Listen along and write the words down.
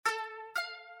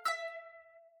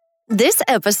This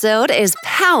episode is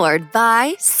powered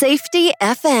by Safety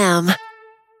FM.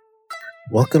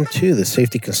 Welcome to the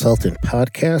Safety Consultant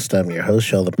Podcast. I'm your host,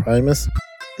 Sheldon Primus.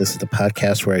 This is the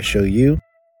podcast where I show you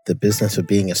the business of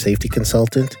being a safety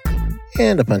consultant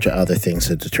and a bunch of other things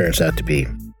that it turns out to be.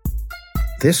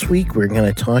 This week, we're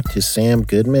going to talk to Sam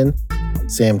Goodman.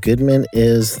 Sam Goodman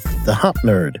is the Hop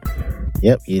Nerd.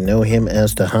 Yep, you know him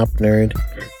as the Hop Nerd,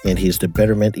 and he's the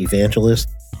Betterment Evangelist.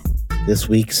 This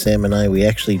week, Sam and I, we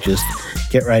actually just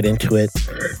get right into it.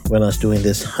 When I was doing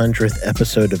this 100th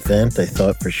episode event, I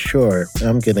thought for sure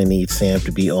I'm going to need Sam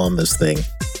to be on this thing.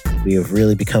 We have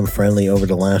really become friendly over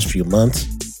the last few months,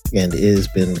 and it has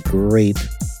been great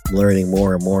learning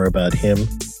more and more about him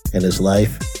and his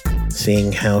life,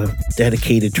 seeing how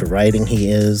dedicated to writing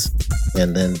he is,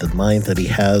 and then the mind that he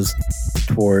has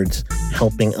towards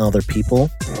helping other people.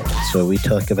 So we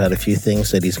talk about a few things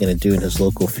that he's going to do in his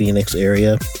local Phoenix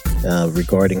area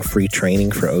regarding free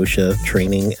training for OSHA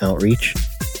training outreach.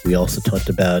 We also talked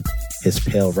about his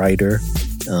Pale Rider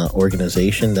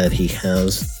organization that he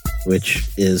has, which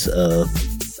is a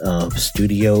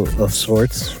studio of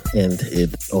sorts, and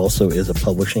it also is a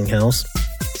publishing house.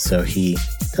 So he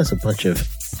does a bunch of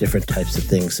different types of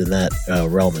things in that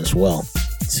realm as well.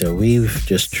 So we've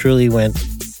just truly went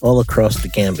all across the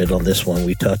gambit on this one.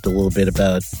 We talked a little bit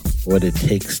about what it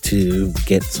takes to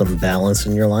get some balance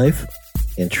in your life.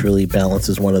 And truly, balance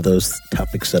is one of those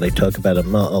topics that I talk about a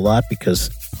lot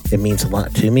because it means a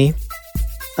lot to me.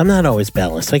 I'm not always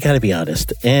balanced, I gotta be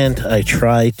honest. And I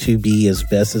try to be as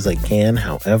best as I can.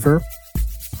 However,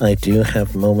 I do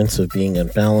have moments of being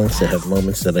unbalanced. I have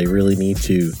moments that I really need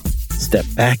to step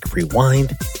back,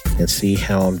 rewind, and see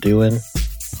how I'm doing.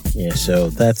 Yeah, so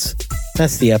that's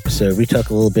the episode. We talk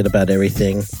a little bit about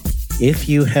everything. If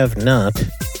you have not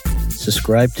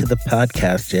subscribed to the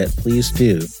podcast yet, please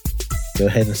do. Go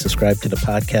ahead and subscribe to the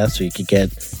podcast so you can get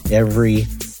every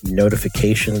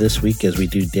notification this week as we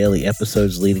do daily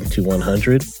episodes leading to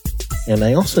 100. And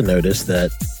I also noticed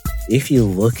that if you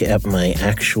look at my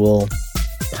actual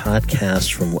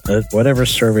podcast from whatever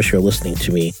service you're listening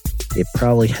to me, it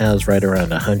probably has right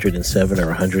around 107 or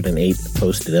 108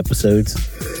 posted episodes.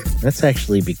 That's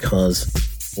actually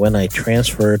because when I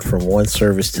transferred from one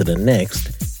service to the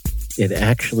next, it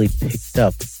actually picked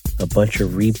up a bunch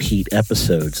of repeat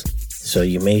episodes. So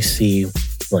you may see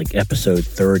like episode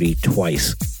 30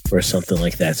 twice or something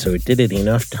like that. So it did it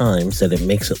enough times that it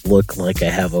makes it look like I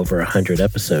have over 100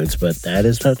 episodes, but that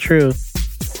is not true.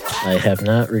 I have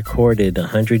not recorded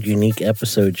 100 unique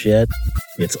episodes yet.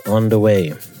 It's on the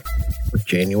way.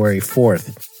 January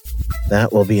 4th.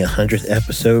 That will be 100th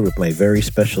episode with my very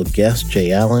special guest,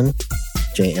 Jay Allen.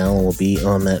 Jay Allen will be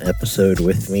on that episode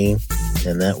with me,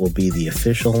 and that will be the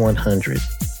official 100.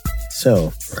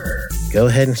 So, go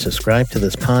ahead and subscribe to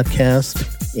this podcast,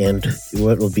 and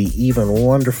what will be even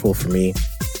wonderful for me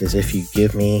is if you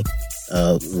give me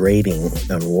a rating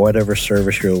on whatever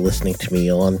service you're listening to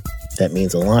me on. That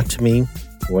means a lot to me.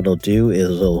 What it'll do is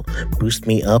it'll boost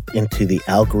me up into the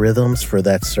algorithms for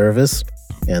that service,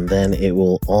 and then it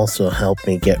will also help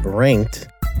me get ranked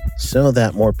so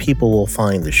that more people will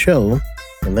find the show,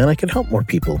 and then I can help more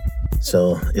people.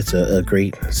 So it's a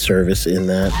great service in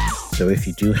that. So if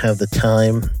you do have the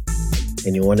time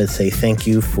and you want to say thank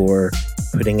you for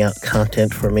putting out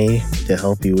content for me to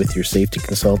help you with your safety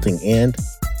consulting and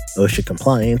OSHA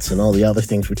compliance and all the other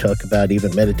things we talk about,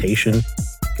 even meditation,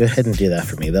 go ahead and do that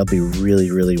for me. That'll be really,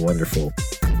 really wonderful.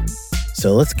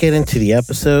 So let's get into the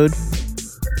episode.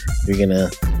 You're going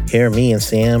to hear me and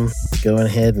Sam going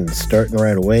ahead and starting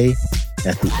right away.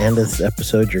 At the end of this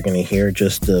episode, you're going to hear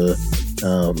just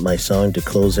my song to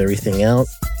close everything out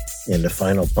and the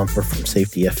final bumper from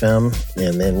Safety FM.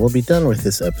 And then we'll be done with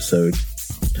this episode.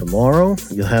 Tomorrow,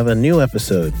 you'll have a new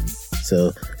episode.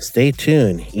 So stay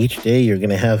tuned. Each day, you're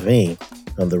going to have me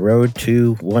on the road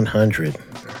to 100.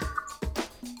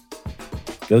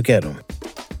 Go get them.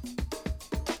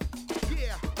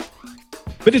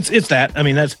 But it's that. I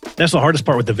mean, that's the hardest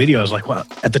part with the video. Is like, well,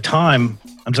 at the time,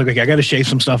 I'm just like, I got to shave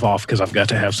some stuff off because I've got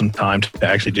to have some time to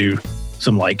actually do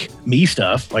some like me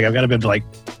stuff. Like I've got to be able to like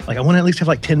I want to at least have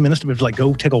like 10 minutes to be able to like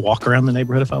go take a walk around the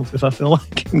neighborhood if I feel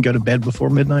like, and go to bed before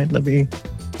midnight. That'd be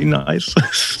nice.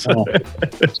 Oh,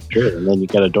 that's true. And then you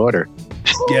got a daughter.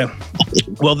 Yeah.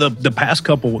 Well, the past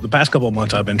couple of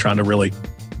months, I've been trying to really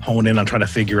hone in on trying to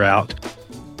figure out.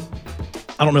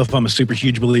 I don't know if I'm a super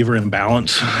huge believer in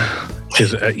balance.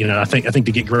 Because I think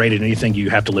to get great at anything, you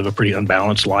have to live a pretty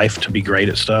unbalanced life to be great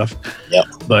at stuff. Yep.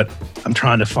 But I'm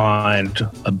trying to find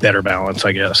a better balance,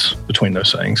 I guess, between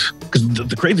those things. Because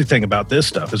the crazy thing about this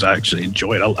stuff is I actually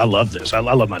enjoy it. I love this. I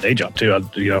love my day job too.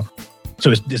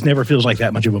 So it never feels like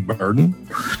that much of a burden.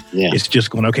 Yeah. It's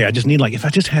just going, okay, I just need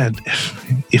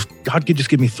if God could just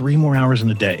give me 3 more hours in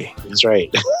a day. That's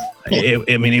right.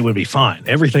 It would be fine.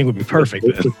 Everything would be perfect.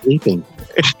 Sleeping.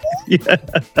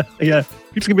 Yeah.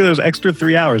 Just give me those extra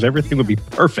 3 hours. Everything would be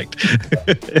perfect.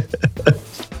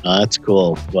 That's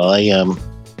cool. Well, I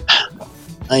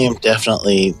am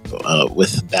definitely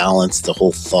with balance. The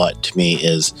whole thought to me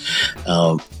is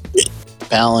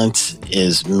balance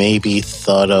is maybe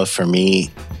thought of for me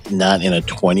not in a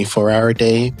 24-hour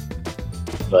day,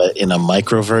 but in a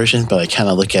micro version. But I kind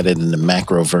of look at it in the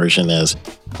macro version as,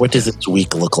 what does this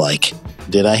week look like?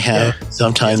 Did I have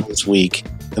sometime this week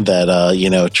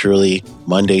that, truly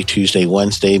Monday, Tuesday,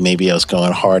 Wednesday, maybe I was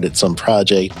going hard at some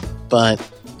project, but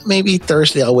maybe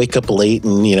Thursday I'll wake up late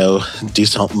and, do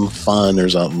something fun or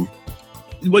something.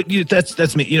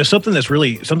 That's me. Something that's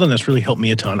really helped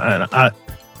me a ton. And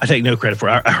I take no credit for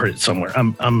it. I heard it somewhere.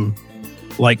 I'm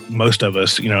like most of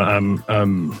us,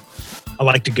 I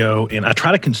like to go and I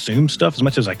try to consume stuff as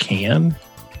much as I can.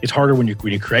 It's harder when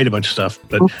you create a bunch of stuff,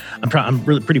 but I'm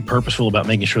really pretty purposeful about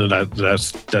making sure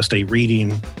that I stay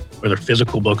reading, whether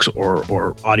physical books or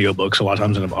audiobooks. A lot of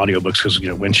times I have audiobooks because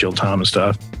windshield time and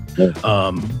stuff. Yeah.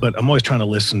 But I'm always trying to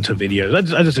listen to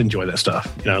videos. I just enjoy that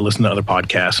stuff. I listen to other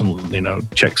podcasts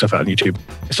and check stuff out on YouTube.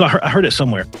 So I heard it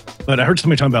somewhere, but I heard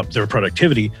somebody talking about their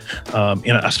productivity,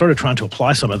 and I started trying to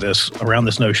apply some of this around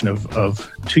this notion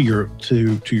of to your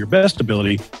best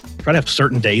ability. Try to have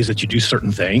certain days that you do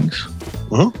certain things,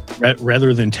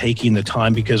 rather than taking the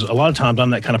time. Because a lot of times I'm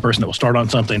that kind of person that will start on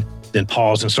something, then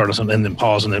pause and start on something, and then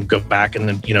pause and then go back and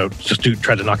then just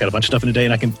try to knock out a bunch of stuff in a day.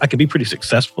 And I can be pretty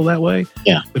successful that way.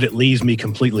 Yeah. But it leaves me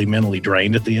completely mentally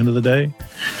drained at the end of the day.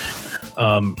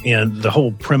 And the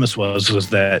whole premise was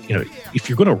that if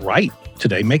you're going to write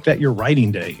today, make that your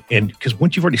writing day. And because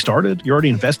once you've already started, you're already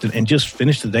invested, and just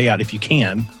finish the day out if you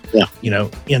can. Yeah.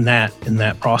 In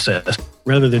that process,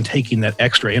 rather than taking that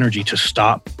extra energy to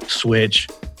stop, switch,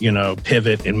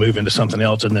 pivot and move into something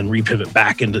else and then repivot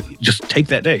back into, just take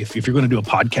that day. If you're going to do a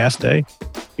podcast day,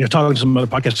 talking to some other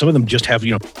podcasts, some of them just have,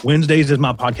 Wednesdays is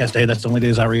my podcast day. That's the only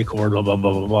days I record, blah, blah,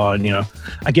 blah, blah, blah. And,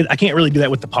 I can't really do that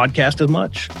with the podcast as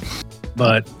much,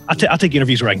 but I'll take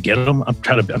interviews where I can get them.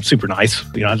 I'm super nice.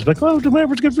 I'm just like,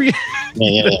 whatever's good for you.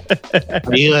 Yeah.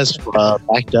 Are you as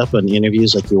backed up on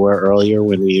interviews like you were earlier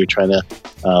when we were trying to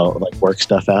work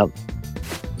stuff out?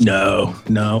 No.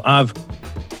 I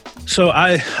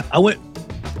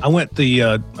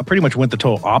pretty much went the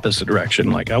total opposite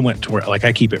direction. Like I went to where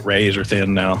I keep it razor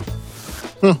thin now.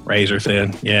 Razor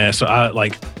thin. Yeah.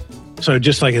 So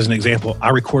just like as an example, I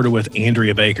recorded with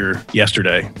Andrea Baker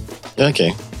yesterday.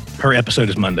 Okay. Her episode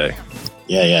is Monday.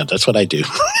 Yeah. That's what I do.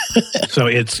 So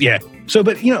it's, yeah. So,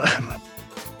 but I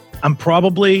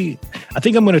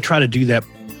think I'm going to try to do that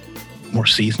more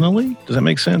seasonally. Does that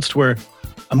make sense? To where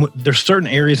there's certain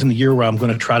areas in the year where I'm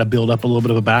going to try to build up a little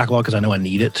bit of a backlog because I know I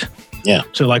need it. Yeah.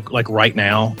 So like right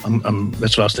now,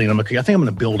 that's what I was thinking. I think I'm going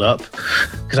to build up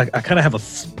because I kind of have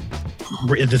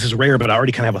this is rare, but I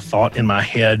already kind of have a thought in my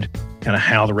head, kind of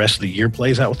how the rest of the year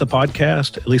plays out with the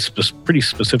podcast, at least pretty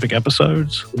specific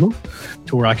episodes,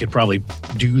 to where I could probably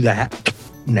do that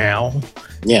now.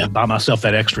 Yeah. And buy myself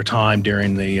that extra time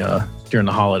during the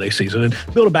holiday season and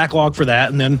build a backlog for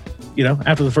that. And then,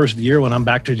 after the first of the year, when I'm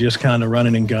back to just kind of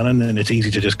running and gunning, then it's easy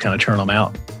to just kind of churn them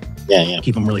out. Yeah.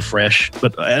 Keep them really fresh.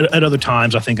 But at other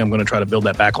times, I think I'm going to try to build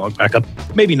that backlog back up.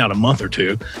 Maybe not a month or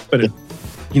two, but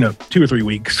 2 or 3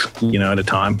 weeks, at a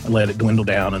time. I let it dwindle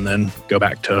down and then go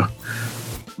back to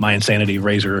my insanity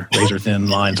razor thin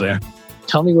lines there.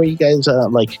 Tell me where you guys,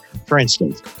 for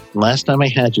instance, last time I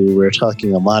had you, we were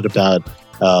talking a lot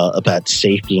about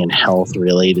safety and health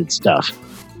related stuff.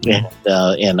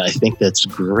 And I think that's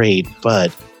great.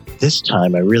 But this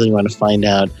time I really want to find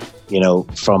out,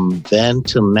 from then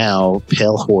till now,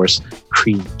 Pale Horse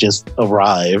Creek just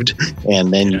arrived.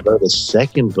 And then you wrote a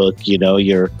second book,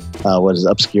 your,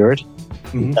 Obscured?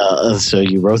 Mm-hmm. So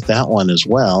you wrote that one as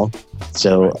well.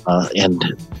 So, and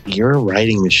you're a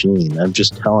writing machine. I'm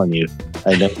just telling you.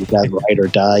 I know you got Write or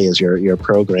Die as your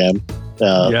program.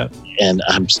 And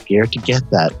I'm scared to get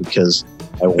that because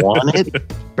I want it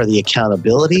for the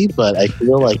accountability, but I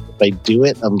feel like if I do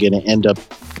it, I'm going to end up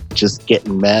just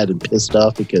getting mad and pissed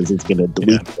off because it's going to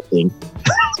delete the thing.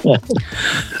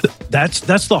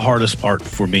 That's the hardest part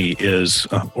for me is,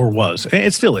 or was,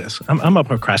 it still is. I'm a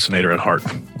procrastinator at heart.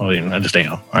 Well, I just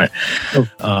am. All right.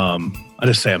 I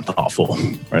just say I'm thoughtful.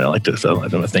 Right. I like to. So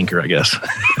I'm a thinker, I guess.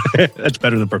 That's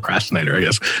better than procrastinator, I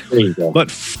guess. There you go. But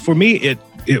for me,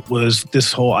 it was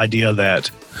this whole idea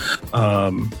that I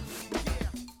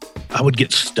would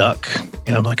get stuck,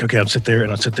 and I'm like, okay, I'll sit there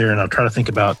and I'll try to think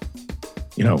about,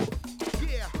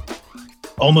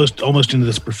 almost into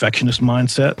this perfectionist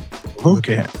mindset.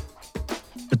 Okay.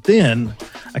 But then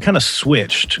I kind of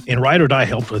switched, and Write or Die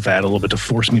helped with that a little bit to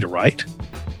force me to write.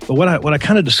 But what I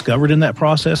kind of discovered in that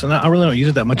process, and I really don't use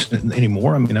it that much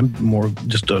anymore. I mean, I'm more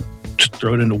just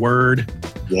throw it into Word,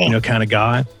 kind of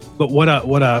guy. But what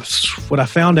I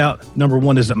found out, number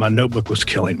one, is that my notebook was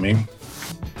killing me.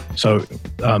 So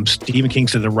Stephen King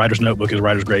said the writer's notebook is a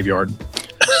writer's graveyard.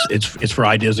 It's for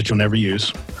ideas that you'll never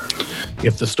use.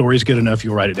 If the story's good enough,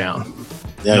 you'll write it down.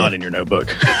 Not in your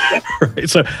notebook. Right?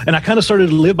 So, and I kind of started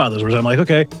to live by those words. I'm like,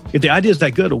 okay, if the idea is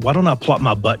that good, why don't I plop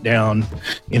my butt down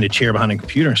in a chair behind a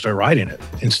computer and start writing it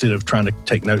instead of trying to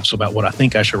take notes about what I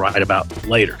think I should write about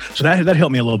later. So that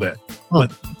helped me a little bit.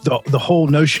 But the whole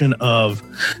notion of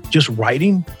just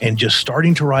writing and just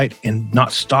starting to write and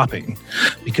not stopping,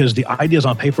 because the ideas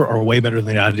on paper are way better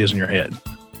than the ideas in your head,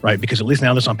 right? Because at least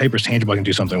now this on paper is tangible, I can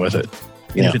do something with it.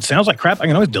 And if it sounds like crap, I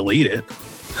can always delete it.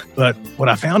 But what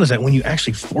I found is that when you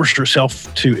actually force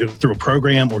yourself to, through a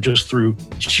program or just through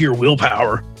sheer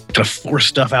willpower, to force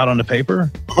stuff out onto paper,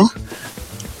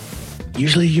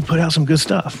 usually you put out some good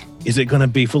stuff. Is it going to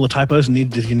be full of typos? You're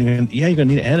going to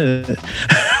need to edit it.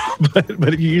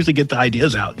 but you usually get the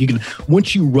ideas out. You can,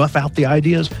 once you rough out the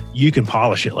ideas, you can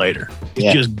polish it later.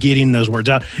 It's just getting those words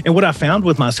out. And what I found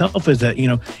with myself is that,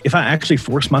 if I actually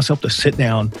force myself to sit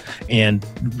down and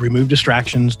remove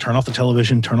distractions, turn off the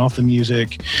television, turn off the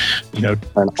music,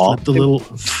 flip off the little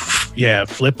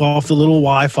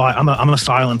Wi-Fi. I'm a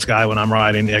silence guy when I'm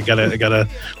writing. I gotta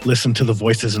listen to the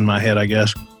voices in my head, I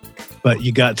guess. But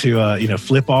you got to,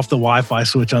 flip off the Wi-Fi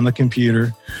switch on the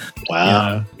computer.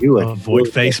 Wow. Avoid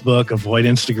Facebook, avoid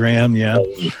Instagram. Yeah.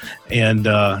 And,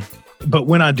 but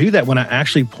when I do that, when I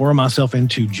actually pour myself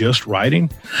into just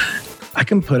writing, I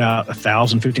can put out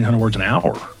 1,000, 1,500 words an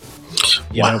hour.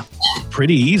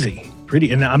 Pretty easy.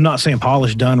 And I'm not saying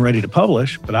polished, done, ready to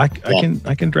publish, but I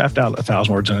can draft out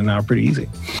 1,000 words in an hour pretty easy.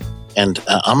 And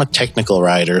I'm a technical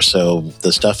writer, so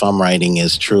the stuff I'm writing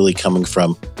is truly coming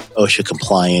from OSHA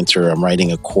compliance, or I'm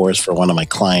writing a course for one of my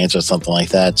clients or something like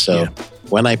that. So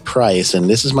when I price, and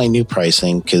this is my new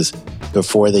pricing, because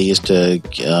before they used to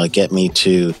get me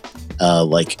to,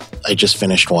 I just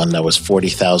finished one that was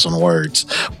 40,000 words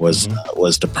was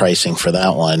the pricing for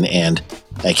that one. And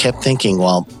I kept thinking,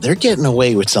 well, they're getting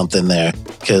away with something there,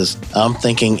 because I'm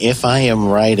thinking if I am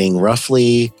writing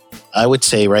roughly, I would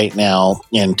say right now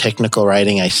in technical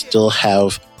writing, I still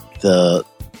have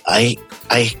I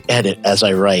edit as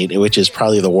I write, which is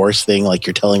probably the worst thing like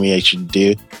you're telling me I should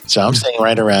do. So I'm saying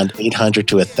right around 800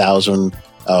 to 1,000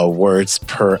 words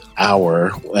per hour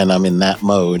when I'm in that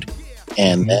mode.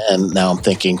 And then now I'm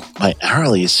thinking my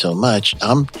hourly is so much.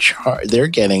 They're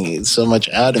getting so much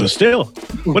out of it. Still,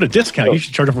 what a discount. You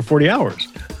should charge them for 40 hours.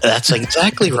 That's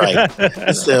exactly right.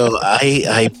 So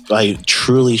I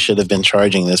truly should have been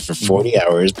charging this for 40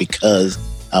 hours because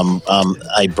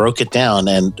I broke it down,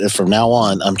 and from now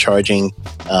on I'm charging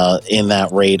in that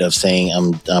rate of saying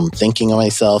I'm thinking of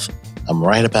myself. I'm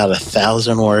right about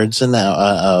 1,000 words an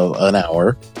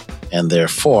hour, and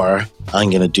therefore I'm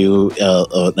going to do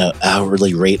an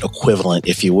hourly rate equivalent,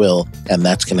 if you will, and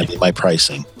that's going to be my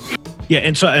pricing. Yeah,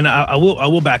 and I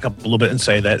will back up a little bit and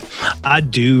say that I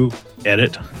do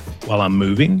edit while I'm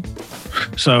moving.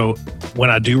 So when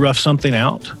I do rough something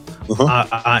out,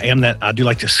 I do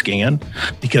like to scan,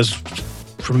 because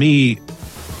for me,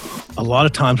 a lot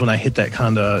of times when I hit that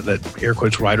kind of that air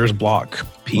quotes writer's block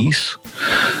piece,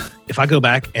 if I go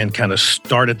back and kind of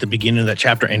start at the beginning of that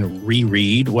chapter and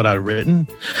reread what I've written,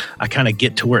 I kind of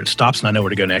get to where it stops and I know where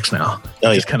to go next now.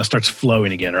 It just kind of starts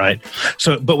flowing again, right?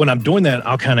 So, but when I'm doing that,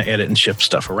 I'll kind of edit and shift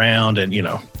stuff around and,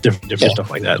 different stuff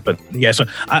like that. But yeah, so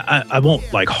I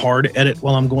won't like hard edit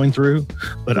while I'm going through,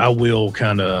 but I will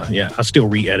kind of, I still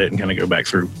re-edit and kind of go back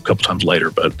through a couple times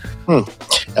later. But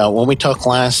when we talked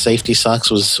last, Safety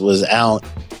Sucks was out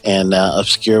and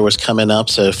Obscure was coming up.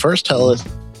 So first tell us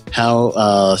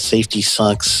how Safety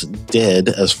Sucks did,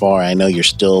 as far I know you're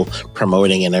still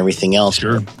promoting and everything else.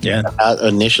 Sure, yeah. How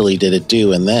initially did it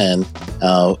do? And then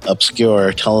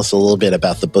Obscure, tell us a little bit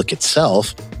about the book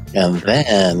itself. And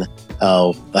then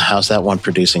how's that one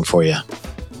producing for you?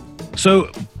 So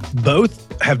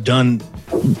both have done,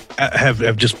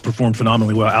 have just performed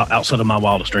phenomenally well outside of my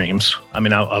wildest dreams. I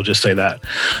mean, I'll just say that.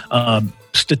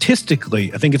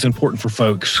 Statistically, I think it's important for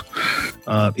folks,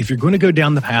 if you're going to go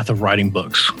down the path of writing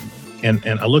books, and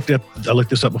I looked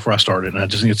this up before I started, and I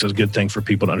just think it's a good thing for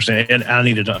people to understand, and I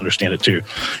needed to understand it too,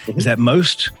 is that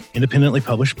most independently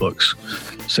published books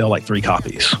sell like 3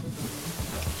 copies.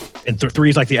 And 3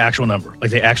 is like the actual number.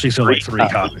 Like they actually sell like 3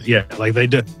 copies. Yeah, like they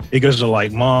do. It goes to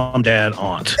like mom, dad,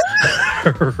 aunt,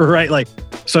 right? Like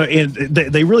So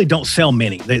they really don't sell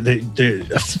many. They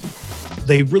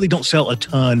really don't sell a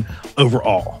ton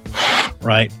overall,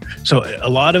 right? So a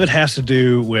lot of it has to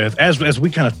do with, as we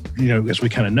kind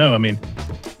of know, I mean,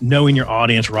 knowing your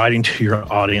audience, writing to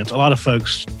your audience. A lot of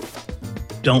folks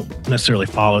don't necessarily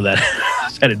follow that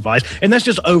advice, and that's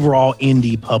just overall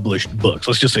indie published books.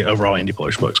 Let's just say overall indie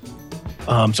published books.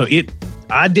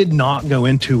 I did not go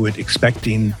into it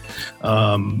expecting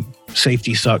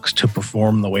Safety Sucks to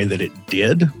perform the way that it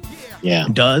did. Yeah,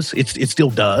 it does. It still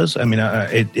does. I mean,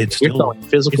 it's still selling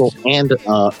physical and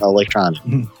electronic.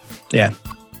 Yeah.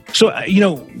 So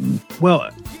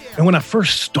and when I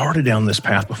first started down this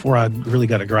path, before I really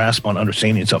got a grasp on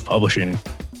understanding self-publishing,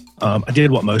 I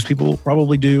did what most people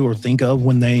probably do or think of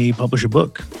when they publish a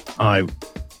book. I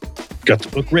got the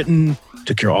book written,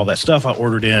 took care of all that stuff. I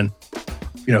ordered in,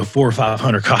 400 or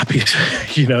 500 copies,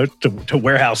 to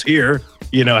warehouse here,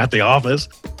 at the office.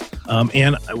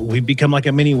 And we've become like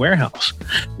a mini warehouse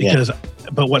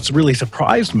but what's really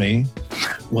surprised me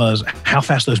was how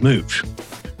fast those moved.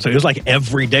 So it was like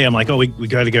every day I'm like, oh, we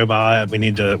got to go by. We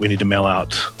need to mail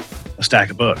out a stack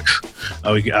of books.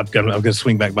 I've got to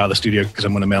swing back by the studio because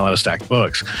I'm going to mail out a stack of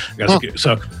books.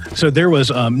 So there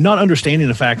was not understanding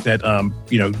the fact that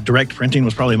direct printing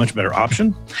was probably a much better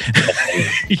option.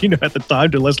 At the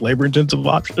time, to less labor intensive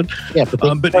option. Yeah,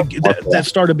 but that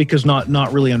started because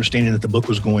not really understanding that the book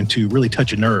was going to really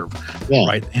touch a nerve,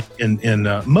 right? And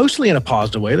mostly in a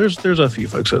positive way. There's a few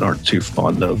folks that aren't too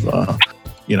fond of.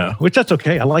 Which that's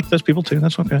okay. I like those people too.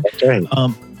 That's okay. That's right.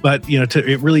 But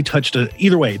it really touched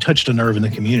it touched a nerve in the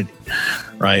community,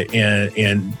 right?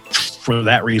 And for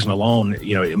that reason alone,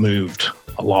 it moved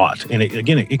a lot. And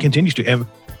it continues to.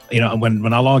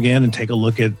 When I log in and take a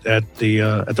look at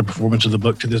the performance of the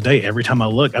book to this day, every time I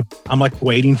look, I'm like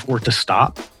waiting for it to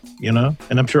stop. And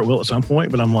I'm sure it will at some point.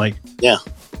 But I'm like, yeah,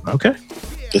 okay,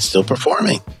 it's still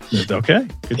performing. Okay,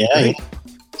 yeah.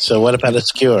 So what about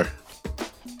Obscure?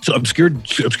 So Obscure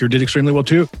did extremely well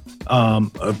too.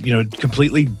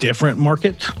 Completely different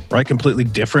market, right? Completely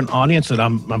different audience that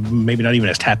I'm maybe not even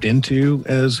as tapped into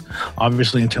as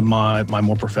obviously into my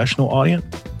more professional audience,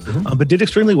 but did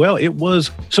extremely well. It was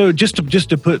so just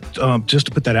to put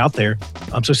that out there.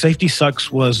 So Safety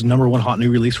Sucks was #1 hot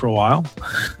new release for a while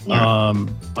on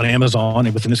Amazon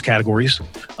and within its categories.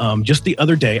 Just the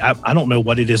other day, I don't know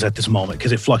what it is at this moment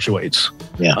because it fluctuates.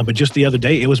 Yeah. But just the other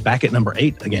day, it was back at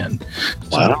 #8 again.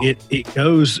 Wow. So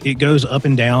it goes up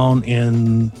and down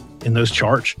in those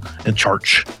charts.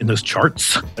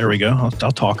 There we go.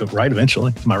 I'll talk right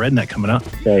eventually. My redneck coming up.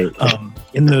 Right.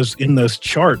 In those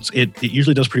charts, it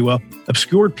usually does pretty well.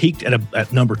 Obscure peaked at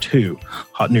 #2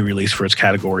 hot new release for its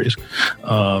categories,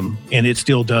 and it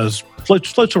still does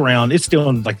floats around. It's still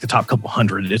in like the top couple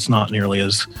hundred. It's not nearly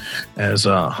as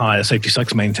high as Safety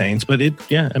Sucks maintains, but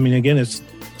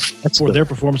that's for their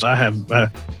performance. I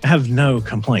have no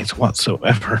complaints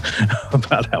whatsoever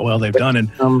about how well they've done, and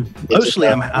mostly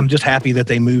I'm just happy that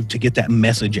they moved to get that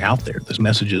message out there. This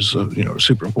message is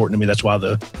super important to me. That's why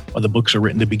the books are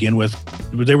written to begin with.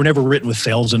 They were never written with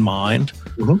sales in mind,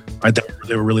 right?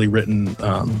 They were really written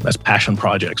as passion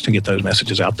projects to get those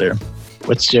messages out there.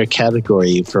 What's their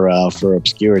category for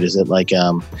Obscured? Is it like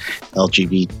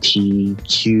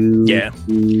LGBTQ? Yeah.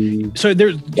 So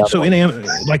there's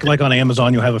like on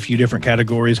Amazon you'll have a few different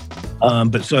categories,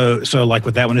 but so like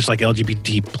with that one it's like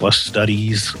LGBT plus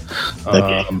studies.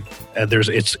 Okay.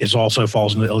 It's also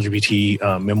falls into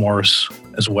LGBT memoirs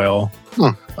as well.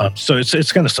 So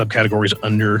it's kind of subcategories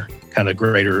under kind of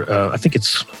greater. I think I'm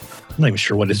not even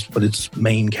sure what its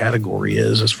main category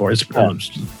is as far as.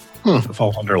 If it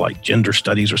falls under like gender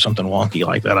studies or something wonky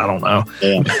like that, I don't know.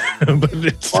 Yeah. But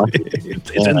it's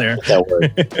in there. That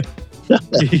word.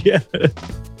 Yeah.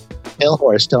 Pale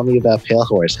Horse. Tell me about Pale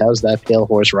Horse. How's that Pale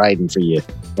Horse riding for you?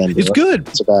 It's good.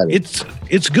 It's about it.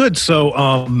 It's good. So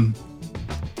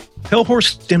Pale Horse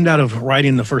stemmed out of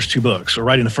writing the first two books, or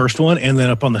writing the first one, and then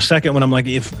up on the second one, I'm like,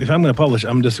 if I'm going to publish,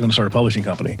 I'm just going to start a publishing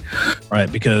company,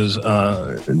 right? Because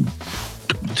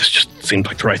this just seems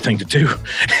like the right thing to do.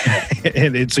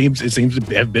 And it seems to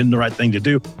have been the right thing to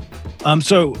do.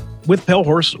 So with Pale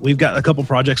Horse, we've got a couple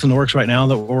projects in the works right now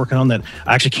that we're working on that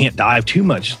I actually can't dive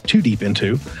too deep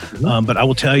into. But I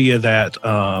will tell you that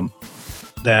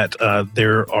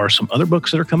there are some other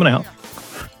books that are coming out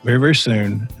very, very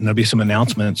soon. And there'll be some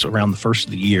announcements around the first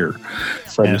of the year.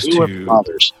 For you or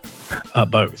others?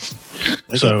 Both.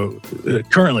 Okay. So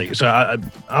currently,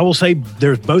 I will say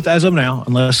there's both as of now,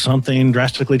 unless something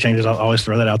drastically changes. I'll always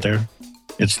throw that out there.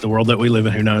 It's the world that we live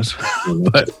in. Who knows?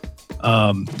 But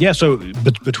So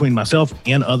between myself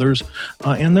and others,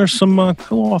 and there's some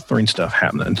co-authoring stuff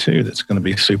happening too that's going to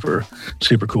be super,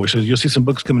 super cool. So you'll see some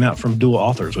books coming out from dual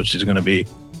authors, which is going to be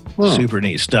super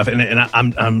neat stuff. And I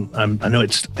know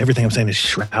it's everything I'm saying is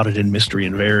shrouded in mystery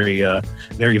and very,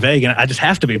 very vague. And I just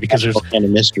have to be because there's kind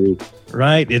of mystery,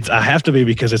 right? I have to be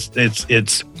because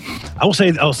it's. I'll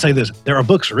say this: there are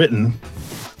books written.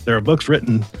 That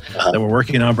we're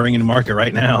working on bringing to market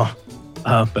right now.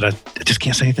 But I just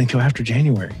can't say anything till after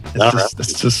January.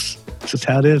 It's just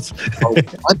how it is.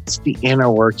 What's the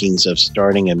inner workings of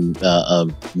starting a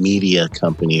media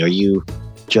company? Are you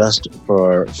just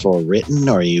for written,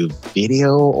 or are you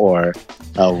video, or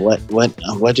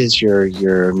what is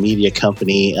your media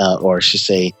company, or I should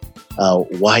say,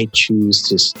 why choose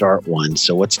to start one?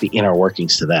 So what's the inner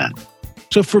workings to that?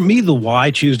 So for me, the why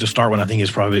I choose to start one, I think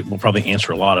will probably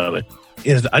answer a lot of it.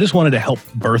 Is I just wanted to help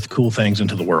birth cool things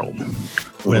into the world,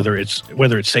 whether it's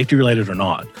safety related or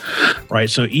not, right?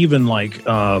 So even like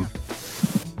the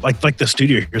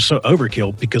studio here is so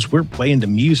overkill because we're way into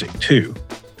music too,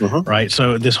 right?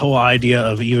 So this whole idea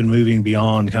of even moving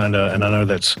beyond kind of, and I know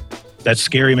that's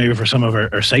scary maybe for some of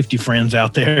our safety friends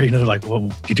out there. You know, like,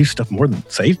 well, you do stuff more than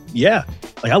safe? Yeah,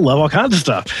 like I love all kinds of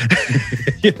stuff.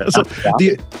 So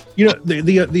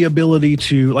the ability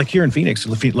to, like here in Phoenix,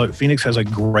 Phoenix has a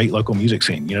great local music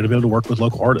scene. You know, to be able to work with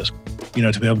local artists. You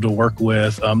know, to be able to work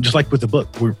with, just like with the book,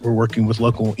 we're working with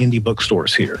local indie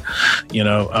bookstores here. You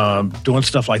know, doing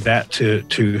stuff like that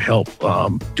to help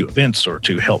do events or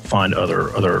to help find other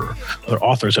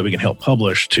authors that we can help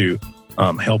publish, to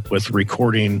help with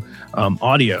recording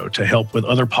audio, to help with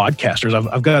other podcasters.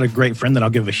 I've got a great friend that I'll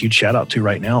give a huge shout out to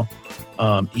right now.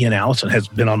 Ian Allison has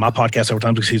been on my podcast several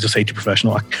times because he's a safety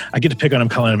professional. I get to pick on him,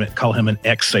 call him an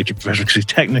ex-safety professional because he's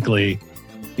technically,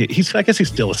 I guess he's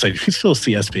still a safety. He's still a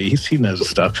CSP. He knows his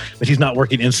stuff, but he's not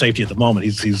working in safety at the moment.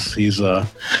 He's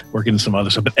working in some other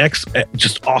stuff. But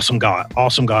just awesome guy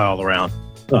all around.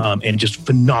 And just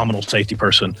phenomenal safety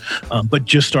person, but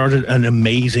just started an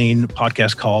amazing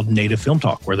podcast called Native Film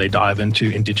Talk, where they dive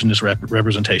into Indigenous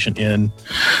representation in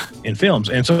films.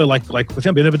 And so, like with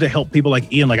him, being able to help people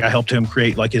like Ian, like I helped him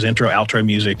create like his intro, outro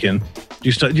music, and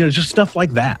do stuff, just stuff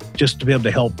like that, just to be able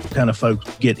to help kind of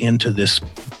folks get into this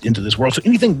world. So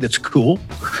anything that's cool.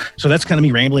 So that's kind of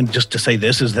me rambling just to say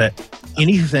this is that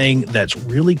anything that's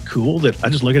really cool that I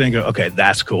just look at it and go, okay,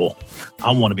 that's cool.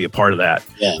 I want to be a part of that.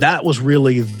 Yeah. That was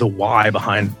really the why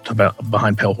behind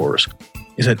Pale Horse,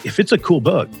 is that if it's a cool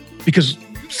book, because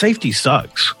safety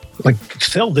sucks, like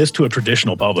sell this to a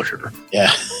traditional publisher.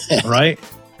 Yeah. Right?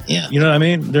 Yeah. You know what I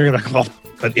mean? They're going to, well,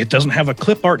 but it doesn't have a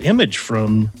clip art image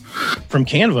from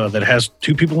Canva that has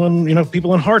two people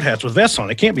in hard hats with vests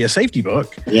on. It can't be a safety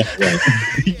book. Yeah. Right.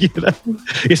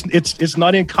 It's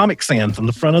not in Comic Sans on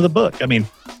the front of the book. I mean,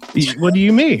 what do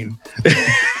you mean?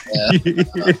 You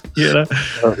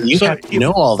have to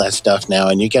know all that stuff now,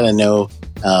 and you got to know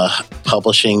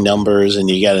publishing numbers, and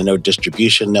you got to know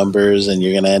distribution numbers, and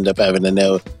you're going to end up having to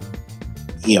know,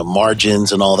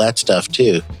 margins and all that stuff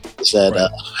too. Is that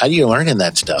right? How do you learn in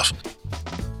that stuff?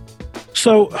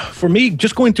 So for me,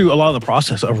 just going through a lot of the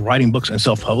process of writing books and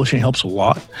self-publishing helps a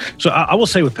lot. So I will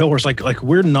say with Pale Horse, like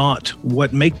we're not,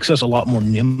 what makes us a lot more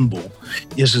nimble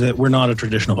is that we're not a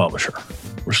traditional publisher.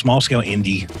 We're a small-scale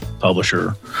indie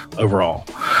publisher overall,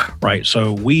 right?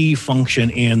 So we function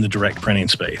in the direct printing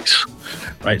space,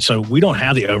 right? So we don't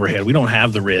have the overhead. We don't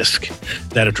have the risk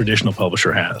that a traditional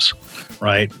publisher has,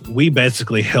 right? We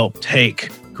basically help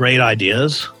take great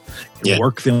ideas and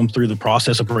work them through the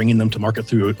process of bringing them to market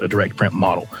through a direct print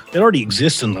model. It already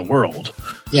exists in the world,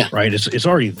 right? It's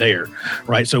already there,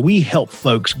 right? So we help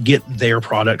folks get their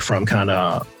product from kind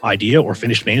of idea or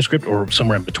finished manuscript or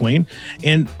somewhere in between,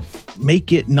 and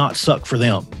make it not suck for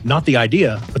them. Not the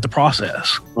idea, but the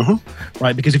process,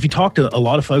 right? Because if you talk to a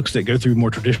lot of folks that go through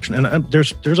more traditional, and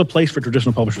there's a place for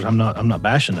traditional publishers. I'm not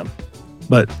bashing them,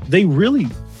 but they really,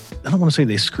 I don't want to say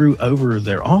they screw over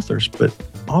their authors, but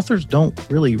authors don't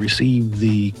really receive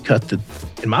the cut that,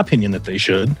 in my opinion, that they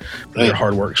should for their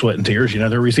hard work, sweat, and tears.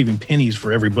 They're receiving pennies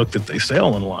for every book that they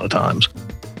sell, and a lot of times.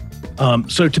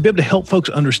 So to be able to help folks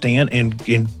understand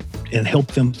and help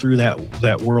them through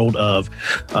that world of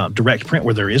direct print,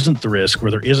 where there isn't the risk,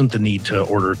 where there isn't the need to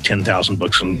order 10,000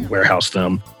 books and warehouse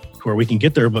them, where we can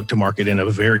get their book to market in a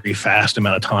very fast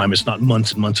amount of time. It's not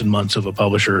months and months and months of a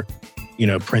publisher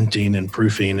printing and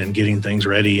proofing and getting things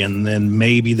ready, and then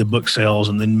maybe the book sells,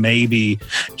 and then maybe,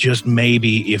 just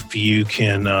maybe, if you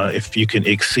can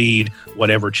exceed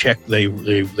whatever check they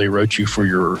wrote you for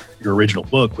your original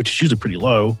book, which is usually pretty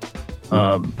low,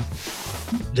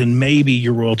 then maybe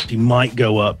your royalty might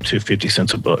go up to 50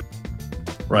 cents a book,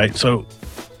 right? So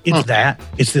it's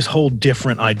it's this whole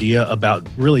different idea about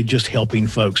really just helping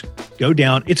folks go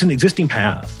down. It's an existing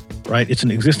path, right? It's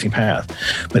an existing path,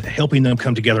 but helping them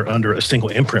come together under a single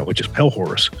imprint, which is Pale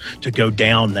Horse, to go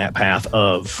down that path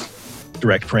of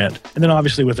direct print. And then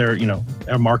obviously with their,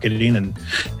 our marketing and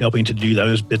helping to do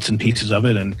those bits and pieces of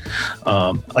it. And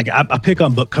I pick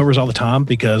on book covers all the time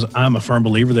because I'm a firm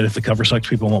believer that if the cover sucks,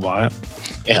 people won't buy it.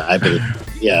 Yeah, I believe.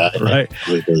 Yeah, right. I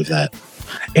really believe that.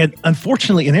 And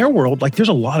unfortunately, in our world, there's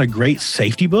a lot of great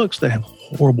safety books that have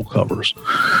horrible covers,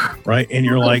 right? And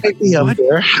you're like, what?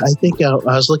 There. I think I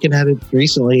was looking at it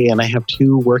recently, and I have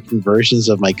 2 working versions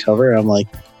of my cover. I'm like,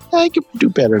 I could do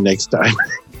better next time.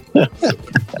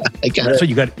 So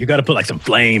you got to put some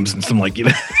flames and some and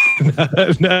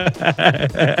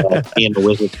a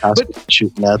wizard costume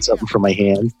shooting out something from my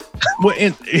hand.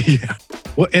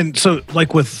 So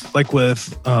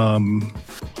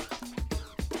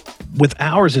with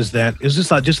ours is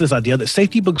just this idea that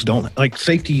safety books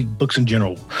safety books in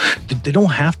general, they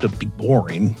don't have to be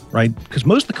boring, right? Because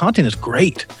most of the content is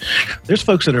great. There's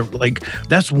folks that are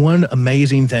that's one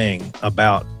amazing thing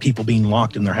about people being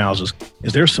locked in their houses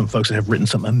is there's some folks that have written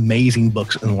some amazing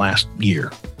books in the last year.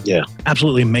 Yeah.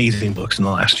 Absolutely Amazing books in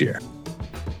the last year.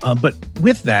 But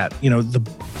with that, the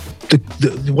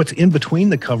what's in between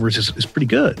the covers is pretty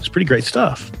good. It's pretty great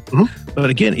stuff. Mm-hmm. But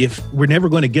again, if we're never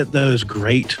going to get those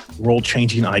great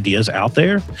world-changing ideas out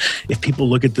there, if people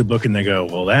look at the book and they go,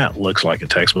 well, that looks like a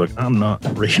textbook, I'm not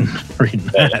reading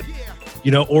that.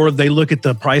 Or they look at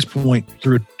the price point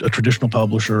through a traditional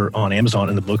publisher on Amazon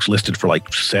and the book's listed for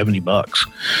 $70,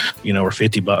 or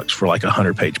 $50 for a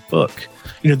 100-page book.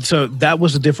 So that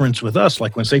was the difference with us.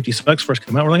 When Safety Sucks first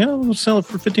came out, we're like, oh, let's sell it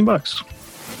for $15.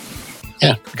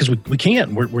 Yeah, because we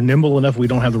can't. We're nimble enough. We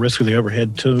don't have the risk of the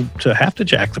overhead to have to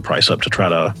jack the price up to try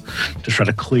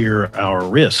to clear our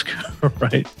risk,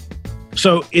 right?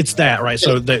 So it's that, right?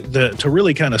 So to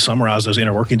really kind of summarize those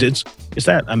inner workings, it's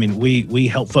that. I mean, we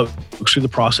help folks through the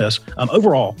process.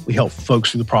 Overall, we help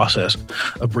folks through the process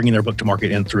of bringing their book to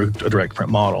market and through a direct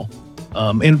print model.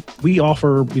 And we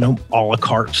offer, a la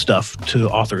carte stuff to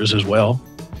authors as well.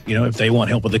 If they want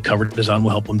help with the cover design,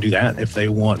 we'll help them do that. If they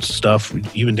want stuff,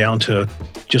 even down to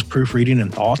just proofreading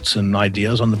and thoughts and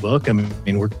ideas on the book, I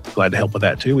mean, we're glad to help with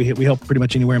that too. We help pretty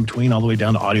much anywhere in between, all the way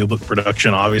down to audiobook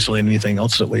production, obviously, and anything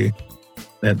else that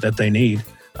they need.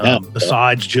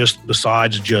 Besides just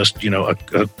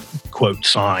a quote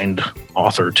signed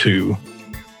author to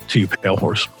Pale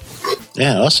Horse.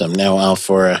 Yeah, awesome. Now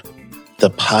for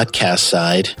the podcast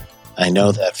side, I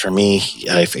know that for me,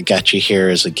 I've got you here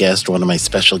as a guest, one of my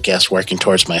special guests working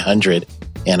towards my 100.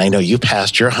 And I know you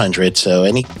passed your 100. So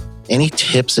any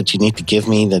tips that you need to give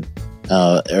me that,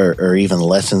 or even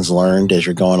lessons learned as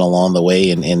you're going along the way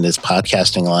in this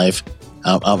podcasting life?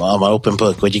 I'm an open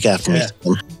book. What you got for me?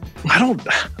 I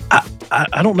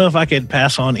don't know if I could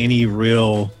pass on any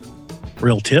real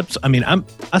tips. I mean,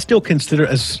 I still consider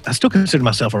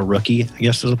myself a rookie, I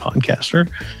guess, as a podcaster,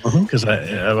 because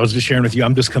I was just sharing with you,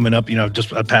 I'm just coming up,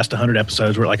 I passed 100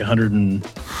 episodes. We're at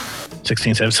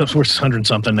 116, 17, so we're 100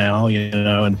 something now,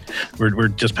 and we're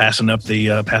just passing up the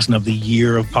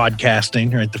year of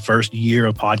podcasting, right? The first year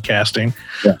of podcasting.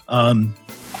 Yeah.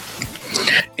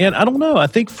 And I don't know. I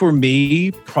think for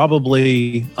me,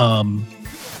 probably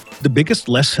the biggest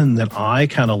lesson that I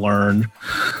kind of learned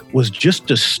was just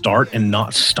to start and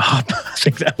not stop. I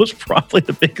think that was probably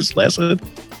the biggest lesson,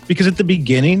 because at the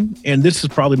beginning, and this is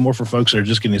probably more for folks that are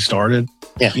just getting started,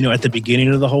 at the beginning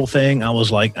of the whole thing, I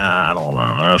was like, I don't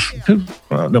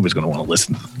know. Nobody's going to want to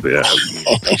listen to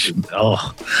this.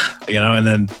 And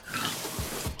then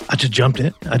I just jumped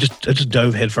in. I just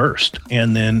dove head first,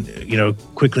 and then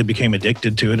quickly became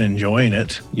addicted to it, and enjoying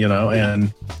it,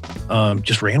 and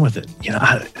just ran with it.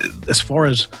 As far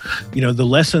as the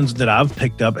lessons that I've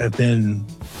picked up have been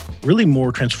really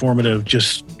more transformative,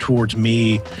 just towards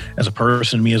me as a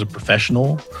person, me as a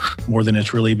professional, more than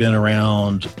it's really been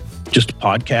around just a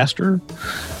podcaster.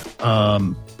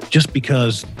 Just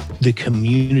because the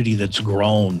community that's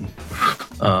grown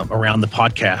around the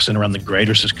podcast and around the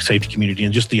greater safety community,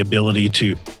 and just the ability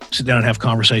to sit down and have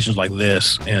conversations like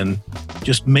this and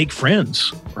just make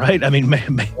friends, right? I mean,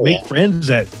 make friends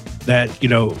that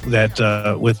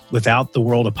without the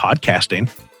world of podcasting,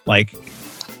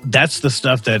 that's the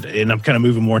stuff that, and I'm kind of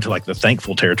moving more into the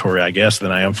thankful territory, I guess,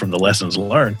 than I am from the lessons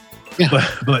learned. Yeah.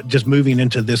 But just moving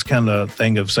into this kind of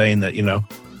thing of saying that,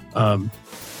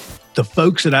 the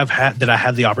folks that I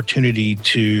had the opportunity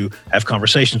to have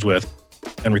conversations with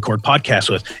and record podcasts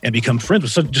with and become friends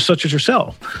with, such as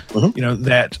yourself,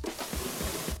 that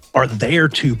are there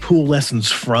to pull lessons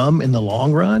from in the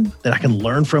long run, that I can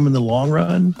learn from in the long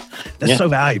run. That's so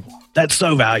valuable. That's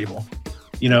so valuable.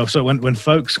 So when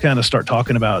folks kind of start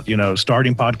talking about,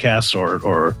 starting podcasts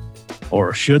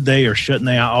or should they or shouldn't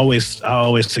they, I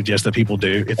always suggest that people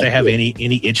do. If they have any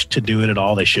itch to do it at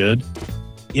all, they should.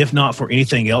 If not for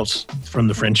anything else, from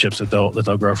the friendships that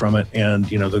they'll grow from it, and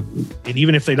and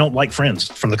even if they don't like friends,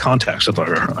 from the contacts that they'll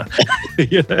grow from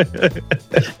it.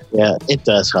 Yeah, it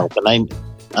does help. And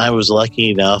I was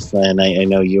lucky enough, and I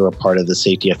know you were part of the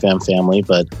Safety FM family,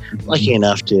 but lucky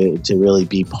enough to really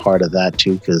be part of that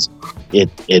too, because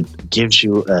it gives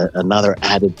you another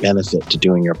added benefit to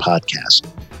doing your podcast.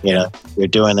 You're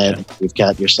doing it. You've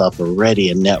got yourself already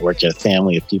a network, a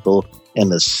family of people in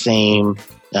the same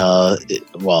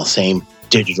same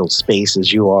digital space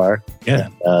as you are. Yeah.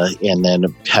 And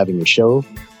then having your show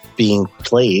being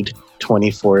played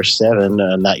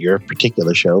 24/7, not your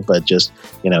particular show, but just,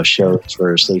 shows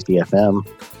for Safety FM,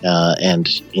 and,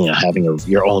 having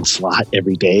your own slot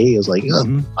every day is like,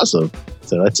 awesome.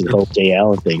 So that's a whole Jay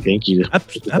Allen thing. Thank you.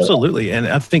 Absolutely. And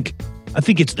I think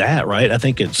it's that, right? I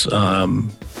think it's,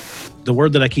 the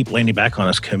word that I keep landing back on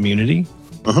is community.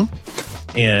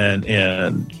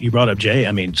 And you brought up Jay.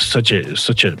 I mean, such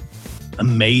a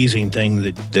amazing thing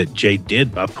that Jay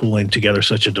did by pulling together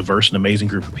such a diverse and amazing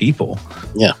group of people.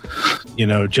 Yeah.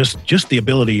 Just the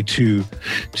ability to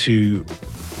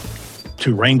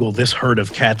wrangle this herd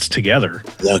of cats together.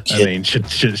 No kidding. I mean,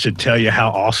 should tell you how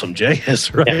awesome Jay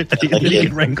is, right? Yeah, he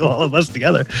can wrangle all of us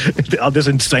together. This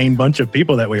insane bunch of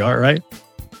people that we are, right?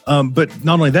 But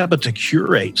not only that, but to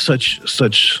curate such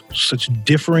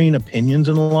differing opinions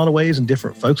in a lot of ways, and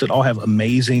different folks that all have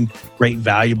amazing, great,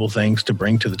 valuable things to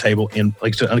bring to the table in,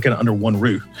 like, so, kind of under one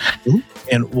roof. Mm-hmm.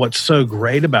 And what's so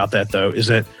great about that, though, is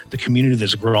that the community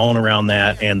that's grown around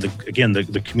that, and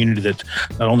the community that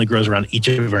not only grows around each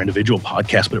of our individual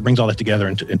podcasts, but it brings all that together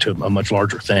into a much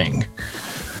larger thing,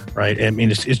 right? I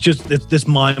mean, it's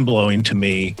mind blowing to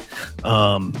me.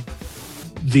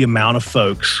 The amount of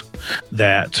folks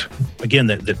that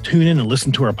tune in and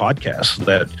listen to our podcast,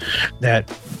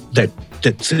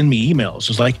 that send me emails.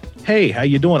 It's like, hey, how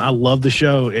you doing? I love the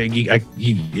show. I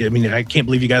can't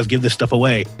believe you guys give this stuff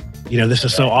away. This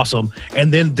is so awesome.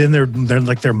 And then they're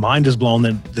like, their mind is blown.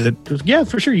 That yeah,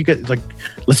 for sure. You get like,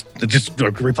 let's just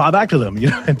reply back to them,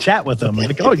 and chat with them.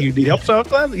 Like, oh, you need help? So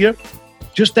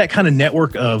just that kind of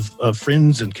network of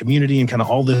friends and community and kind of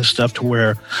all this stuff, to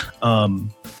where,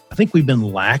 I think we've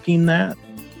been lacking that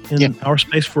in our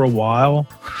space for a while.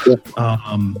 Yeah.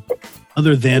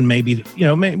 Other than maybe,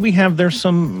 there's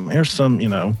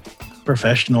some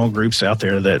professional groups out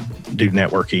there that do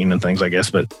networking and things, I guess,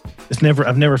 but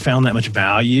I've never found that much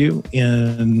value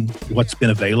in what's been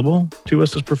available to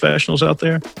us as professionals out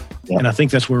there. Yeah. And I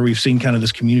think that's where we've seen kind of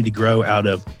this community grow out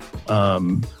of,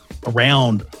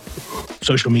 around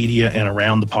social media and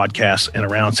around the podcast and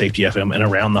around Safety FM and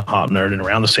around the Hot Nerd and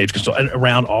around the Safety Consultant and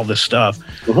around all this stuff,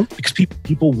 because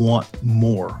people want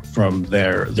more from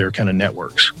their kind of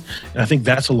networks. And I think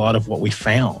that's a lot of what we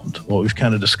found. What we've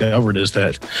kind of discovered is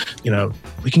that,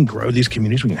 we can grow these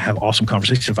communities. We can have awesome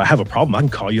conversations. If I have a problem, I can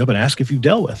call you up and ask if you've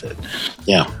dealt with it.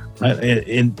 Yeah.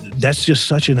 And that's just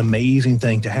such an amazing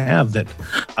thing to have that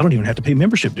I don't even have to pay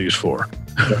membership dues for.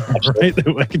 Right?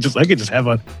 I could just have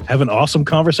an awesome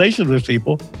conversation with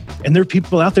people, and there are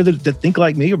people out there that think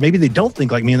like me, or maybe they don't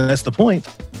think like me, and that's the point.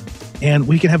 And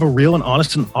we can have a real and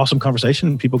honest and awesome conversation.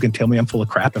 And people can tell me I'm full of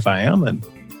crap if I am, and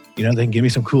they can give me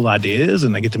some cool ideas,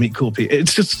 and I get to meet cool people.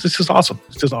 It's just awesome.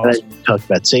 It's just awesome. You can talk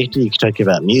about safety. You can talk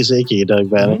about music. You can talk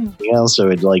about anything else. So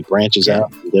it like branches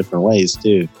out in different ways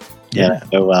too. Yeah.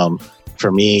 So,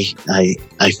 for me, I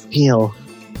feel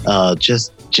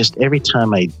just every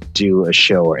time I do a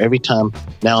show, or every time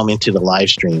now I'm into the live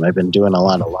stream. I've been doing a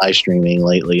lot of live streaming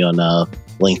lately on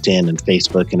LinkedIn and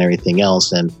Facebook and everything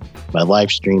else. And my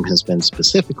live stream has been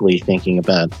specifically thinking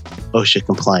about OSHA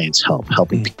compliance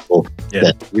helping people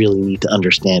that really need to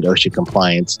understand OSHA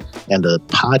compliance. And the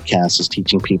podcast is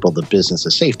teaching people the business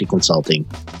of safety consulting.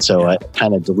 So I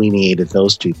kind of delineated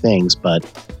those two things. But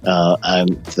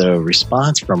the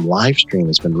response from live stream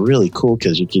has been really cool,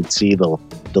 because you can see the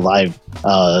live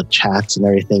chats and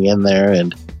everything in there,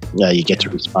 and you get to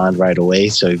respond right away.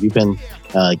 So if you've been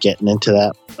getting into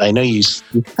that, I know you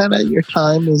kind of, your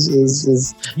time is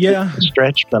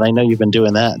stretched, but I know you've been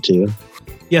doing that too.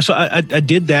 Yeah, so I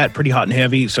did that pretty hot and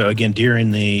heavy. So again,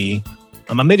 during the,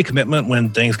 I made a commitment when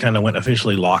things kind of went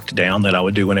officially locked down that I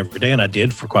would do one every day, and I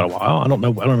did for quite a while. I don't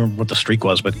remember what the streak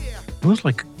was, but it was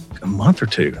like a month or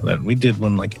two that we did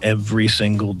one like every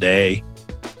single day.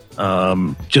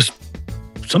 Just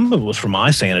some of it was for my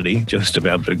sanity, just to be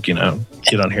able to, get on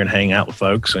here and hang out with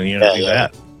folks and, do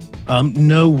that.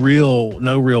 No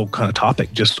real kind of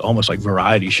topic, just almost like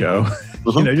variety show.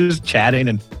 you know, just chatting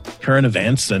and current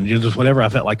events and just whatever I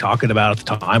felt like talking about at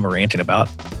the time or ranting about.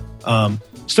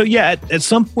 So yeah, at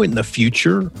some point in the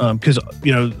future, because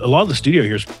you know, a lot of the studio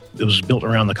here it was built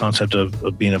around the concept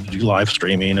of being able to do live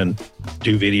streaming and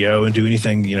do video and do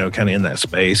anything, you know, kind of in that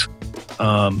space.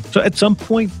 So at some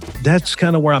point, that's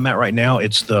kind of where I'm at right now.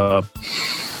 It's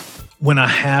when I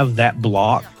have that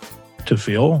block to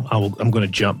fill, I'm going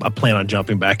to jump. I plan on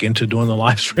jumping back into doing the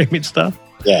live streaming stuff.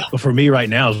 Yeah. But for me right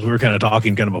now, as we were kind of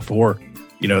talking kind of before,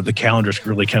 you know, the calendar's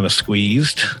really kind of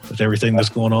squeezed with everything that's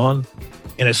going on.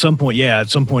 And at some point,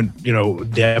 you know,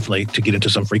 definitely to get into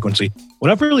some frequency.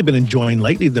 What I've really been enjoying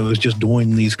lately, though, is just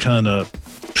doing these kind of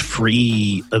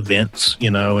free events, you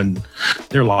know, and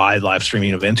they're live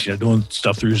streaming events, you know, doing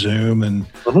stuff through Zoom and,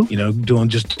 you know, doing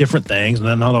just different things. And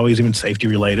they're not always even safety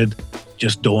related,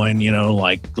 just doing, you know,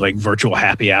 like virtual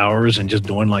happy hours and just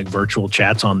doing like virtual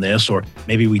chats on this. Or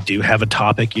maybe we do have a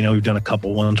topic, you know, we've done a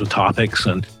couple ones with topics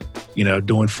and, you know,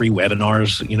 doing free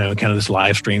webinars, you know, kind of this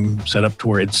live stream setup to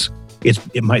where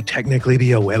it might technically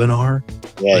be a webinar.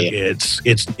 Yeah,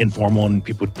 It's informal and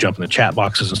people jump in the chat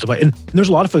boxes and stuff like that. And there's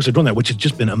a lot of folks that are doing that, which has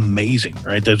just been amazing,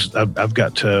 right? I've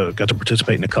got to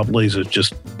participate in a couple of these. It's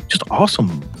just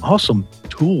awesome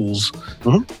tools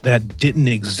that didn't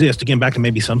exist. Again, back to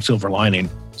maybe some silver lining,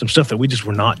 some stuff that we just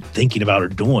were not thinking about or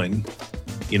doing,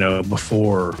 you know,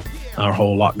 before our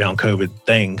whole lockdown COVID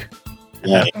thing.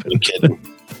 Yeah, no kidding.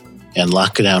 And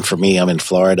lockdown for me, I'm in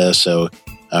Florida, so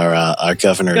our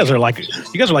governor. You guys are like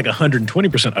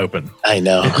 120% open. I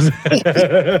know.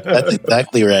 That's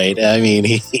exactly right. I mean,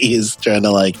 he's trying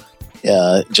to like,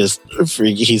 he's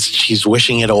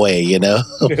wishing it away, you know.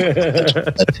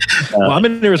 Well, I'm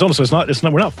in Arizona, so it's not.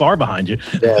 We're not far behind you.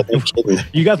 Yeah, no kidding.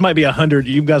 You guys might be 100.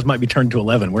 You guys might be turned to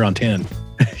 11. We're on 10.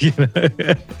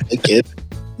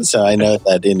 So I know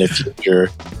that in the future,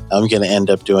 I'm going to end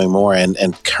up doing more. And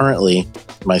currently,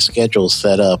 my schedule's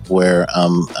set up where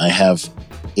I have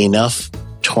enough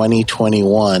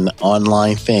 2021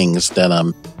 online things that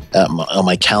I'm on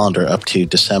my calendar up to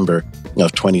December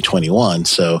of 2021.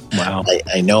 So wow.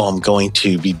 I know I'm going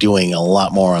to be doing a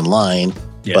lot more online,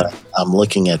 but I'm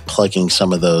looking at plugging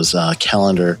some of those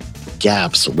calendar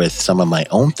gaps with some of my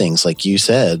own things. Like you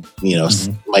said, you know,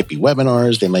 might be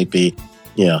webinars, they might be,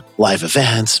 you know, live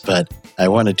events, but I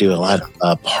want to do a lot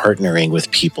of partnering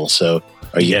with people. So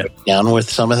are you down with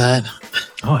some of that?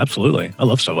 Oh, absolutely. I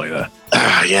love stuff like that.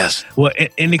 Yes. Well,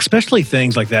 and especially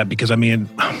things like that, because I mean,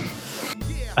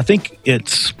 I think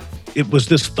it was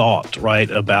this thought, right,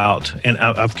 about, and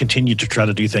I've continued to try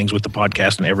to do things with the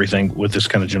podcast and everything with this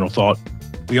kind of general thought.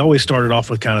 We always started off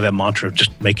with kind of that mantra of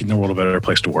just making the world a better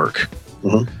place to work.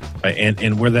 Right?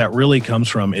 And where that really comes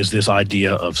from is this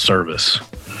idea of service,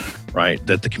 right?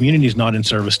 That the community is not in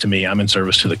service to me, I'm in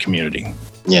service to the community.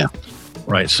 Yeah.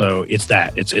 Right. So it's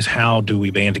that. It's how do we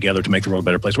band together to make the world a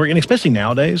better place to work? And especially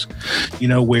nowadays, you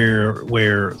know,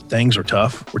 where things are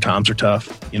tough, where times are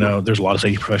tough, you know, there's a lot of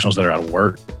safety professionals that are out of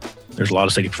work. There's a lot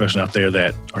of safety professionals out there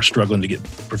that are struggling to get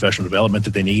professional development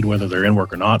that they need, whether they're in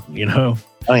work or not, you know.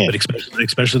 Oh, yeah. But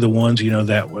especially the ones, you know,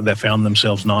 that found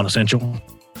themselves non-essential.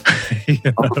 You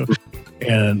know?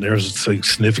 And there's a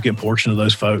significant portion of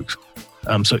those folks.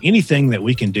 So anything that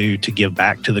we can do to give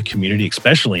back to the community,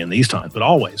 especially in these times, but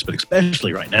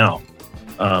especially right now,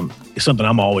 is something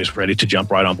I'm always ready to jump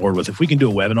right on board with. If we can do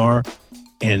a webinar,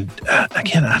 and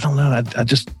again, I don't know,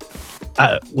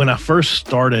 when I first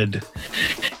started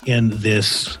in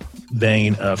this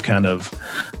vein of kind of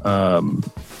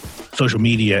social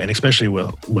media, and especially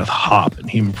with HOP and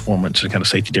human performance and kind of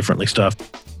safety differently stuff,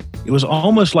 it was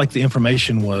almost like the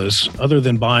information was, other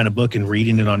than buying a book and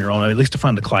reading it on your own, at least to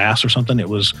find a class or something, there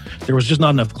was just not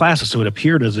enough classes. So it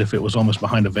appeared as if it was almost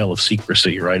behind a veil of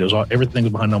secrecy, right? Everything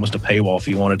was behind almost a paywall if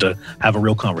you wanted to have a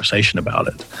real conversation about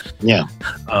it. Yeah.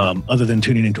 Other than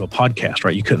tuning into a podcast,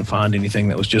 right? You couldn't find anything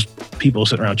that was just people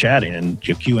sitting around chatting and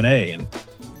Q&A and,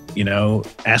 you know,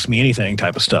 ask me anything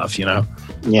type of stuff, you know?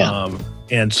 Yeah.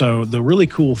 And so the really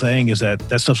cool thing is that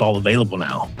stuff's all available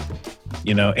now.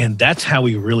 You know, and that's how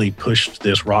we really pushed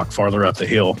this rock farther up the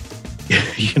hill,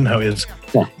 you know, is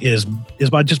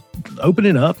by just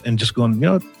opening up and just going, you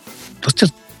know, let's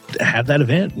just have that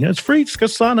event. You know, it's free. Just go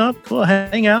sign up. We'll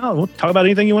hang out. We'll talk about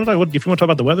anything you want to talk about. If you want to talk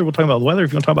about the weather, we'll talk about the weather.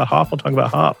 If you want to talk about HOP, we'll talk about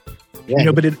HOP. Yeah. You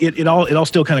know, but it all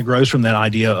still kind of grows from that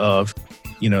idea of,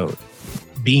 you know,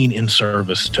 being in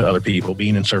service to other people,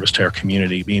 being in service to our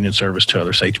community, being in service to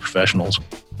other safety professionals,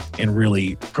 and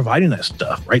really providing that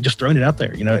stuff, right? Just throwing it out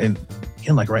there, you know. And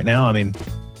again, like right now, I mean,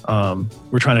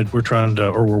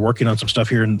 we're working on some stuff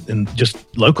here in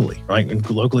just locally, right? And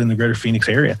locally in the greater Phoenix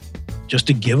area, just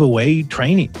to give away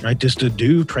training, right? Just to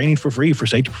do training for free for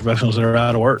safety professionals that are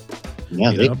out of work.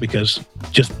 Yeah, because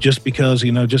just because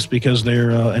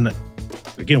they're and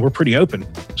again, we're pretty open,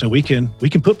 so we can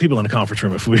put people in a conference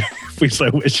room if we so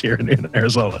wish here in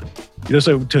Arizona.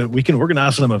 We can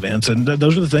organize some events, and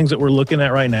those are the things that we're looking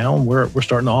at right now. And we're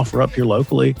starting to offer up here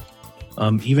locally,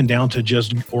 even down to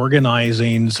just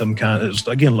organizing some kind of,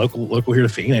 again, local here to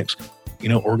Phoenix.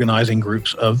 Organizing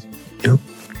groups of,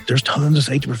 there's tons of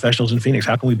safety professionals in Phoenix.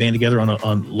 How can we band together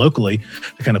on locally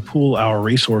to kind of pool our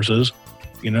resources?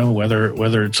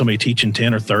 Whether it's somebody teaching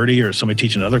 10 or 30 or somebody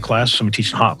teaching other classes, somebody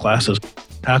teaching hot classes,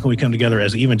 how can we come together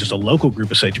as even just a local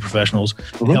group of safety professionals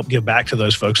and help give back to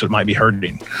those folks that might be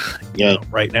hurting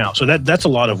right now? So that's a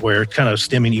lot of where it's kind of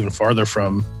stemming even farther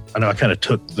from, I know I kind of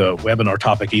took the webinar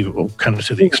topic even kind of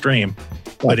to the extreme,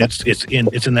 but it's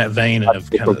in that vein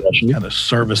of kind of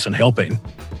service and helping.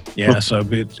 Yeah, so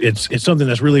it's something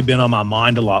that's really been on my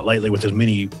mind a lot lately with as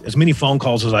many phone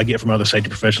calls as I get from other safety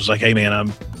professionals like, hey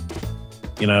man,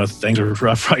 things are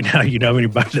rough right now. Anybody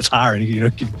that's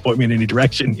hiring, can point me in any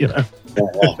direction, Yeah.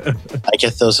 I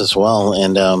get those as well.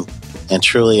 And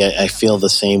truly, I feel the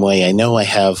same way. I know I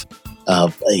have, I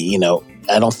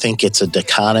don't think it's a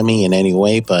dichotomy in any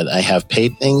way, but I have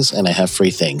paid things and I have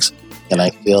free things. And I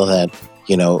feel that,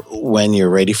 when you're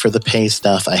ready for the pay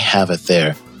stuff, I have it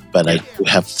there. But I do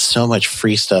have so much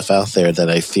free stuff out there that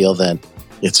I feel that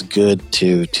it's good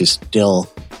to still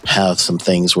have some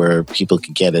things where people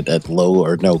can get it at low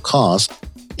or no cost.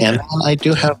 And I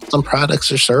do have some products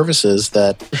or services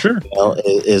that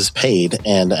is paid,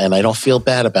 and I don't feel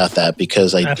bad about that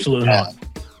because I absolutely have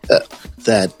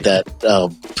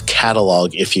that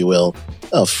catalog, if you will,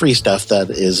 of free stuff that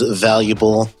is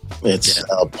valuable. It's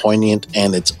poignant,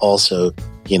 and it's also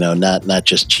not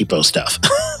just cheapo stuff.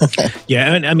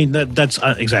 Yeah, I mean that's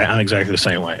exactly. I'm exactly the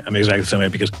same way. I'm exactly the same way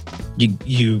because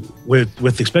you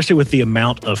with especially with the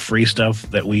amount of free stuff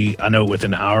that I know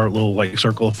within our little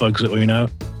circle of folks that we know,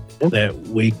 that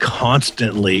we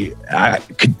constantly. I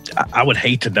would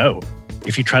hate to know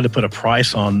if you tried to put a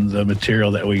price on the material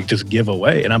that we just give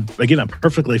away. And I'm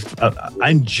perfectly. I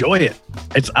enjoy it.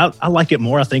 I like it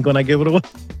more. I think when I give it away.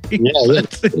 Yeah.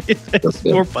 It's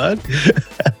more fun.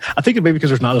 I think it may be because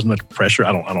there's not as much pressure.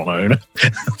 I don't know.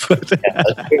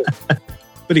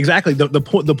 But exactly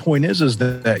the point is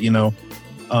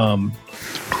that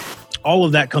all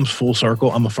of that comes full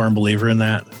circle. I'm a firm believer in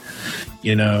that.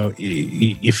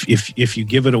 If you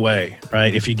give it away,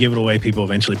 right? If you give it away, people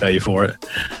eventually pay you for it.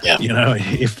 Yeah.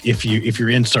 If you're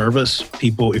in service,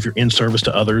 if you're in service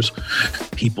to others,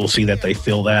 people see that, they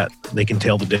feel that, they can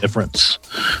tell the difference,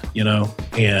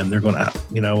 and they're going to,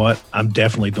 you know what? I'm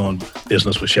definitely doing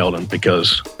business with Sheldon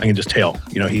because I can just tell,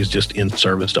 he's just in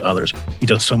service to others. He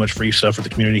does so much free stuff for the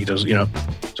community. He does,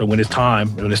 so when it's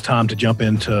time to jump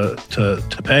into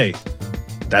to pay,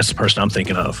 that's the person I'm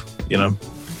thinking of,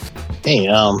 Hey,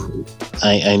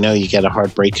 I know you got a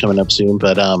hard break coming up soon,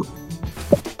 but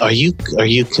are you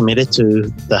committed to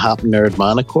the Hop Nerd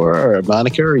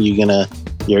moniker? Are you gonna?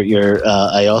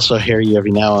 I also hear you every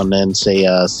now and then say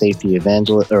safety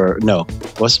evangelist, or no?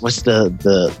 What's the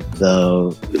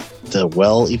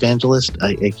well evangelist?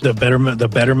 The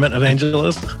betterment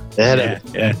evangelist.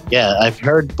 Yeah. I've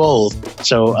heard both.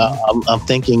 So I'm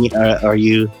thinking, are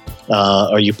you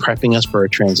prepping us for a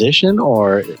transition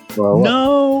or what?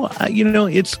 No,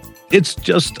 it's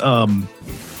just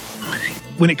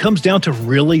when it comes down to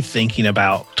really thinking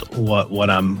about what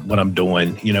I'm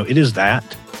doing, it is that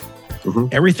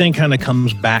everything kind of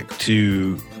comes back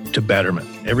to betterment.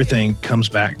 Everything comes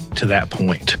back to that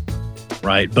point,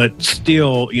 right? But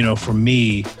still, for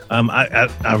me, the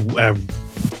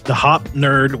Hop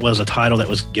Nerd was a title that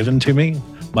was given to me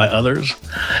by others,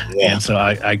 and so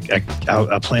I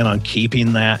plan on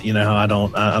keeping that. I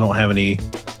don't have any.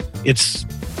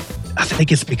 I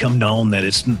think it's become known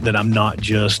that I'm not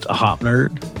just a hop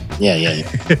nerd. Yeah.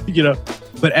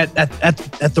 But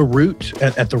at the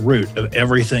root of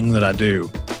everything that I do,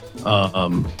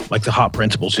 like the hop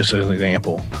principles, just as an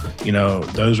example,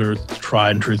 those are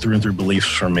tried and true through and through beliefs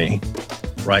for me.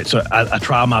 Right. So I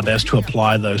try my best to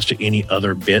apply those to any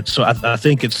other bit. So I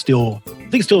think it's still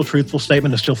a truthful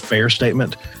statement, a still fair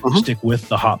statement. Stick with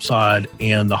the hop side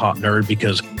and the hop nerd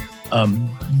because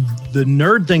the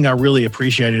nerd thing I really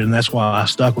appreciated, and that's why I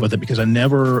stuck with it, because I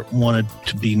never wanted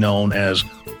to be known as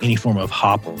any form of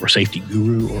hop or safety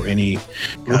guru or any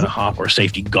kind of hop or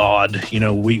safety god.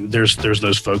 There's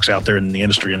those folks out there in the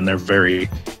industry, and they're very,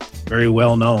 very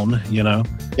well known.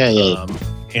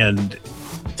 And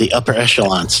the upper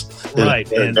echelons, right?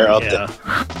 They're up there.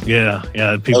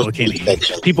 Yeah.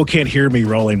 People can't hear me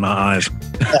rolling my eyes.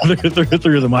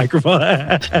 through the microphone.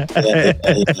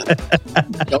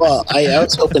 Well, I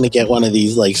was hoping to get one of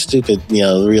these like stupid,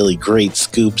 really great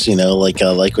scoops, like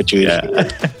what you in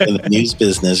the news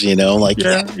business, like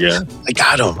I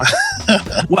got them.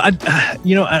 Well,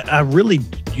 I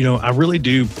really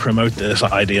do promote this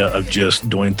idea of just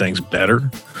doing things better,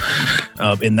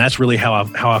 and that's really how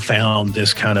I found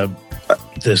this kind of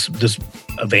this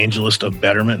evangelist of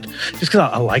betterment. Just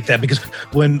because I like that, because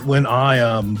when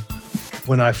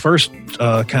I first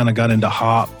kind of got into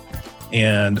hop,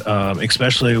 and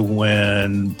especially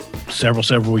when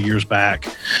several years back,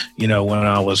 when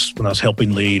I was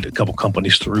helping lead a couple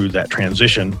companies through that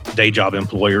transition, day job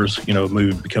employers,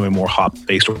 becoming more hop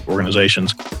based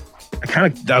organizations. I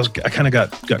kind of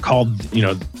got called,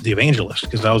 the evangelist,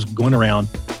 because I was going around.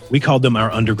 We called them our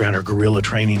underground or guerrilla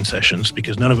training sessions,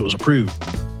 because none of it was approved.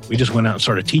 We just went out and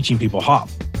started teaching people hop.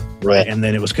 Right. And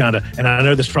then it was kind of, and I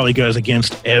know this probably goes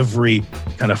against every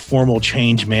kind of formal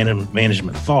change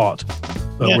management thought,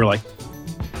 but we're like,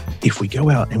 if we go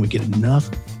out and we get enough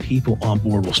people on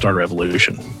board, we'll start a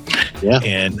revolution. Yeah.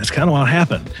 And that's kind of what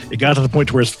happened. It got to the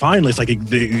point where it's like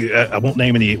I won't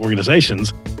name any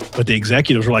organizations, but the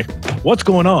executives were like, what's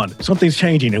going on? Something's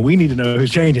changing and we need to know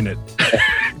who's changing it.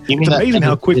 It's amazing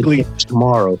how quickly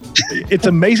tomorrow. It's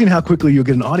amazing how quickly you'll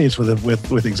get an audience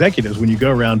with executives when you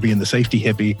go around being the safety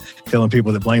hippie, telling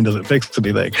people that blame doesn't fix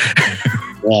anything.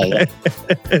 Yeah.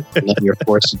 And then you're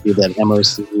forced to do that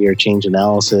MOC or change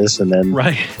analysis, and then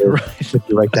put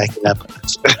you right back in that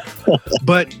place.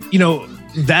 But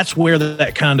that's where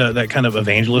that kind of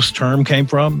evangelist term came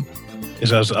from.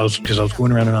 Is I was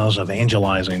going around and I was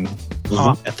evangelizing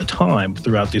hop at the time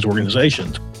throughout these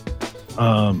organizations.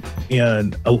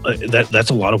 And that's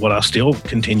a lot of what I still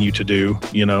continue to do,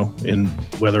 in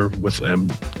whether with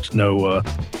no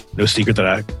secret that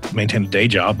I maintain a day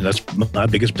job. That's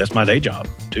my day job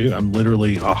too. I'm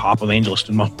literally a hop evangelist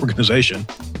in my organization.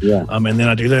 Yeah. And then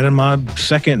I do that in my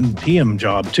second PM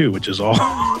job too, which is all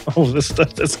this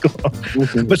stuff that's going on.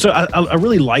 Mm-hmm. But so I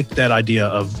really liked that idea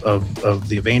of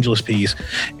the evangelist piece.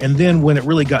 And then when it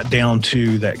really got down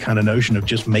to that kind of notion of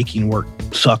just making work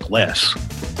suck less.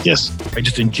 Yes. Right,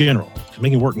 just in general,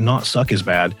 making work not suck as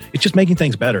bad. It's just making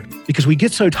things better, because we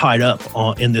get so tied up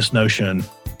in this notion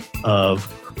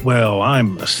of, well,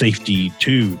 I'm a safety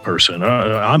 2 person.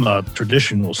 I'm a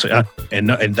traditional,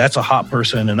 and that's a hop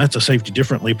person, and that's a safety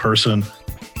differently person,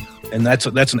 and that's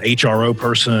an HRO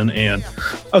person. And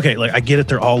okay, like I get it,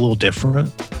 they're all a little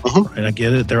different, and I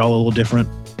get it, they're all a little different.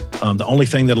 The only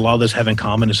thing that a lot of those have in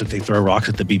common is that they throw rocks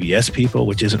at the BBS people,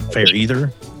 which isn't fair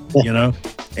either.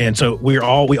 And so we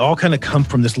all kind of come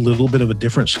from this little bit of a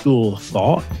different school of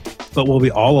thought, but what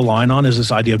we all align on is this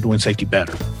idea of doing safety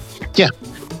better. Yeah.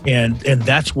 And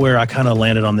that's where I kind of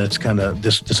landed on this kind of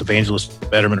this evangelist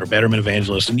betterment or betterment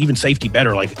evangelist, and even safety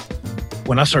better. Like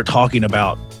when I start talking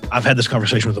about, I've had this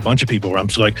conversation with a bunch of people where I'm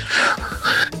just like,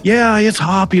 yeah, it's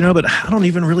hop, but I don't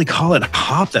even really call it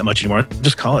hop that much anymore. I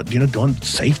just call it, doing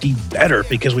safety better,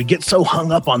 because we get so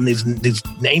hung up on these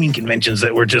naming conventions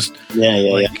that we're just we're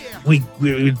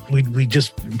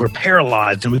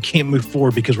paralyzed and we can't move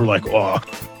forward because we're like, oh,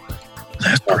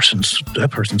 that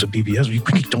person's a BBS. You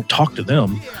don't talk to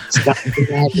them.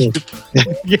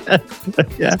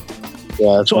 Yeah.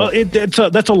 Yeah, so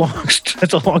that's a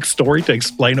long story to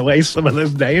explain away some of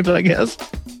those names, I guess.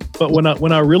 But when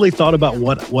I really thought about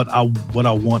what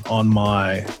I want on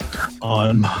my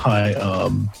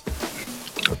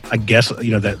I guess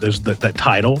that there's that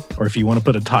title, or if you want to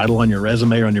put a title on your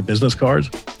resume or on your business cards.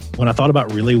 When I thought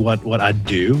about really what I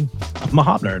do, I'm a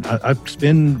hop nerd. I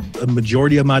spend a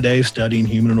majority of my day studying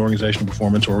human and organizational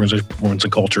performance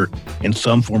and culture in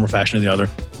some form or fashion or the other.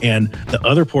 And the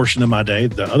other portion of my day,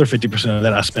 the other 50% of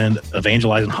that, I spend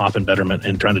evangelizing hop and betterment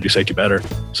and trying to do safety better.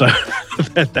 So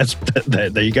that's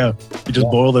there you go. You just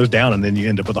boil those down, and then you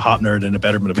end up with a hop nerd and a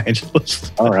betterment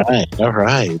evangelist. All right.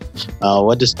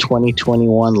 What does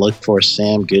 2021 look for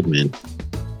Sam Goodman?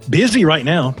 Busy right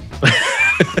now.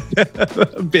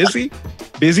 Busy's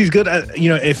good.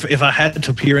 If I had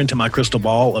to peer into my crystal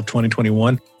ball of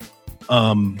 2021,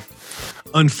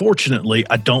 unfortunately,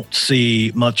 I don't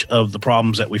see much of the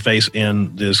problems that we face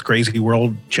in this crazy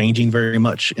world changing very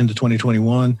much into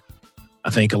 2021. I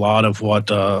think a lot of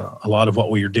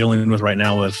what we are dealing with right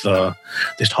now with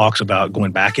this talks about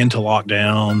going back into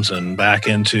lockdowns and back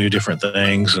into different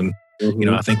things, and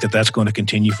I think that's going to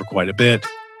continue for quite a bit.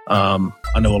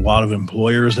 I know a lot of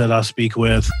employers that I speak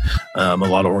with, a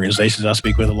lot of organizations I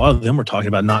speak with, a lot of them are talking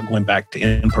about not going back to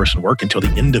in-person work until the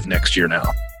end of next year now.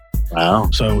 Wow.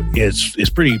 So it's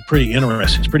pretty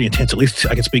interesting. It's pretty intense. At least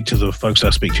I can speak to the folks I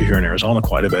speak to here in Arizona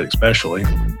quite a bit, especially.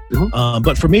 Mhm.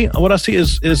 But for me, what I see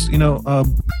is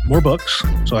more books.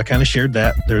 So I kind of shared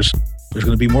that. There's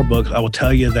going to be more books. I will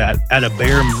tell you that at a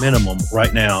bare minimum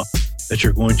right now that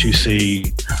you're going to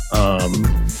see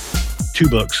 2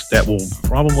 books that will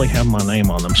probably have my name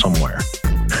on them somewhere.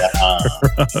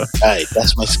 Right,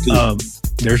 that's my scoop.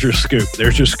 There's your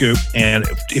scoop. And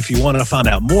if you want to find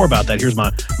out more about that, here's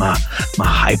my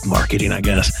hype marketing, I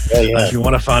guess. Yeah. If you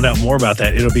want to find out more about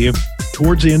that, it'll be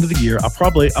towards the end of the year.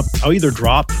 I'll either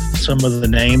drop some of the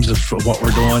names of what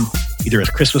we're doing, either as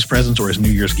Christmas presents or as New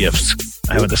Year's gifts.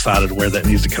 I haven't decided where that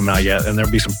needs to come out yet, and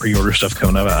there'll be some pre-order stuff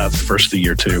coming up the first of the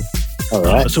year too. All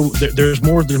right. So there's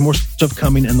more stuff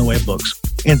coming in the way of books,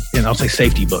 and I'll say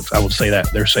safety books. I would say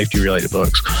that they're safety related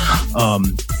books.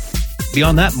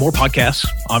 Beyond that, more podcasts.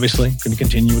 Obviously, going to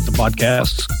continue with the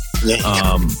podcasts.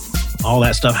 Yeah. All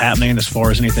that stuff happening. As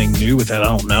far as anything new with that, I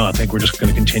don't know. I think we're just going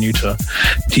to continue to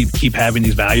keep having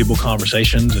these valuable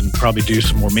conversations and probably do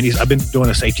some more minis. I've been doing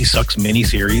a Safety Sucks mini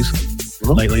series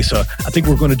lately, so I think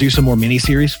we're going to do some more mini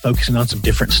series focusing on some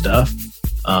different stuff.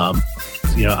 I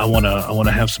want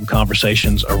to have some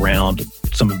conversations around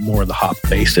some more of the hot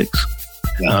basics.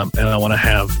 Yeah. And I want to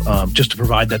have just to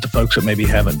provide that to folks that maybe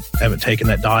haven't taken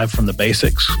that dive from the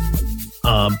basics,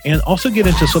 and also get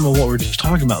into some of what we're just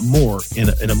talking about more in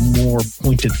a more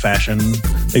pointed fashion,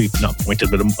 maybe not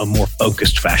pointed, but a more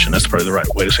focused fashion. That's probably the right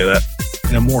way to say that.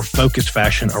 In a more focused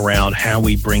fashion around how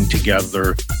we bring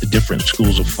together the different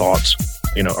schools of thoughts,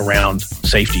 around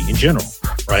safety in general,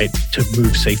 right? To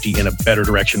move safety in a better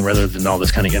direction rather than all this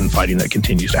kind of infighting that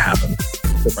continues to happen.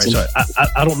 Right. So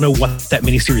I don't know what that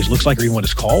mini-series looks like or even what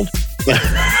it's called.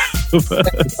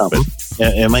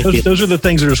 It might be those are the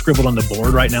things that are scribbled on the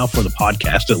board right now for the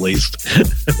podcast, at least.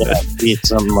 be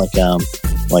something like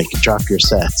drop your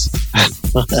sets.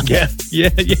 yeah,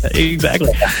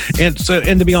 exactly. And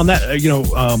to be on that,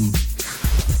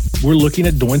 we're looking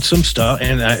at doing some stuff,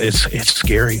 and it's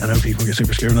scary. I know people get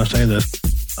super scared when I say this.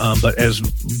 But as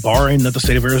barring that the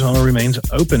state of Arizona remains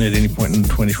open at any point in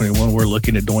 2021, we're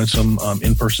looking at doing some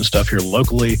in-person stuff here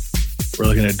locally. We're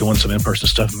looking at doing some in-person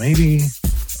stuff maybe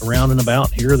around and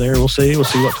about here or there. We'll see what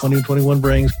 2021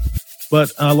 brings.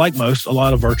 But like most, a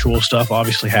lot of virtual stuff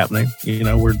obviously happening.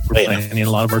 We're planning a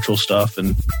lot of virtual stuff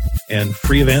and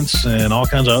free events and all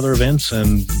kinds of other events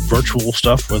and virtual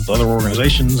stuff with other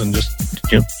organizations, and just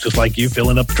like you,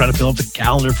 trying to fill up the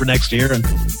calendar for next year and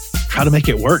try to make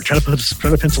it work. Try to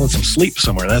pencil in some sleep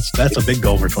somewhere. That's a big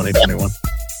goal for 2021.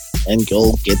 And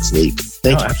go get sleep.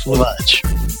 Thank you so much.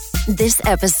 This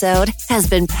episode has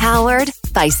been powered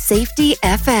by Safety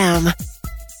FM.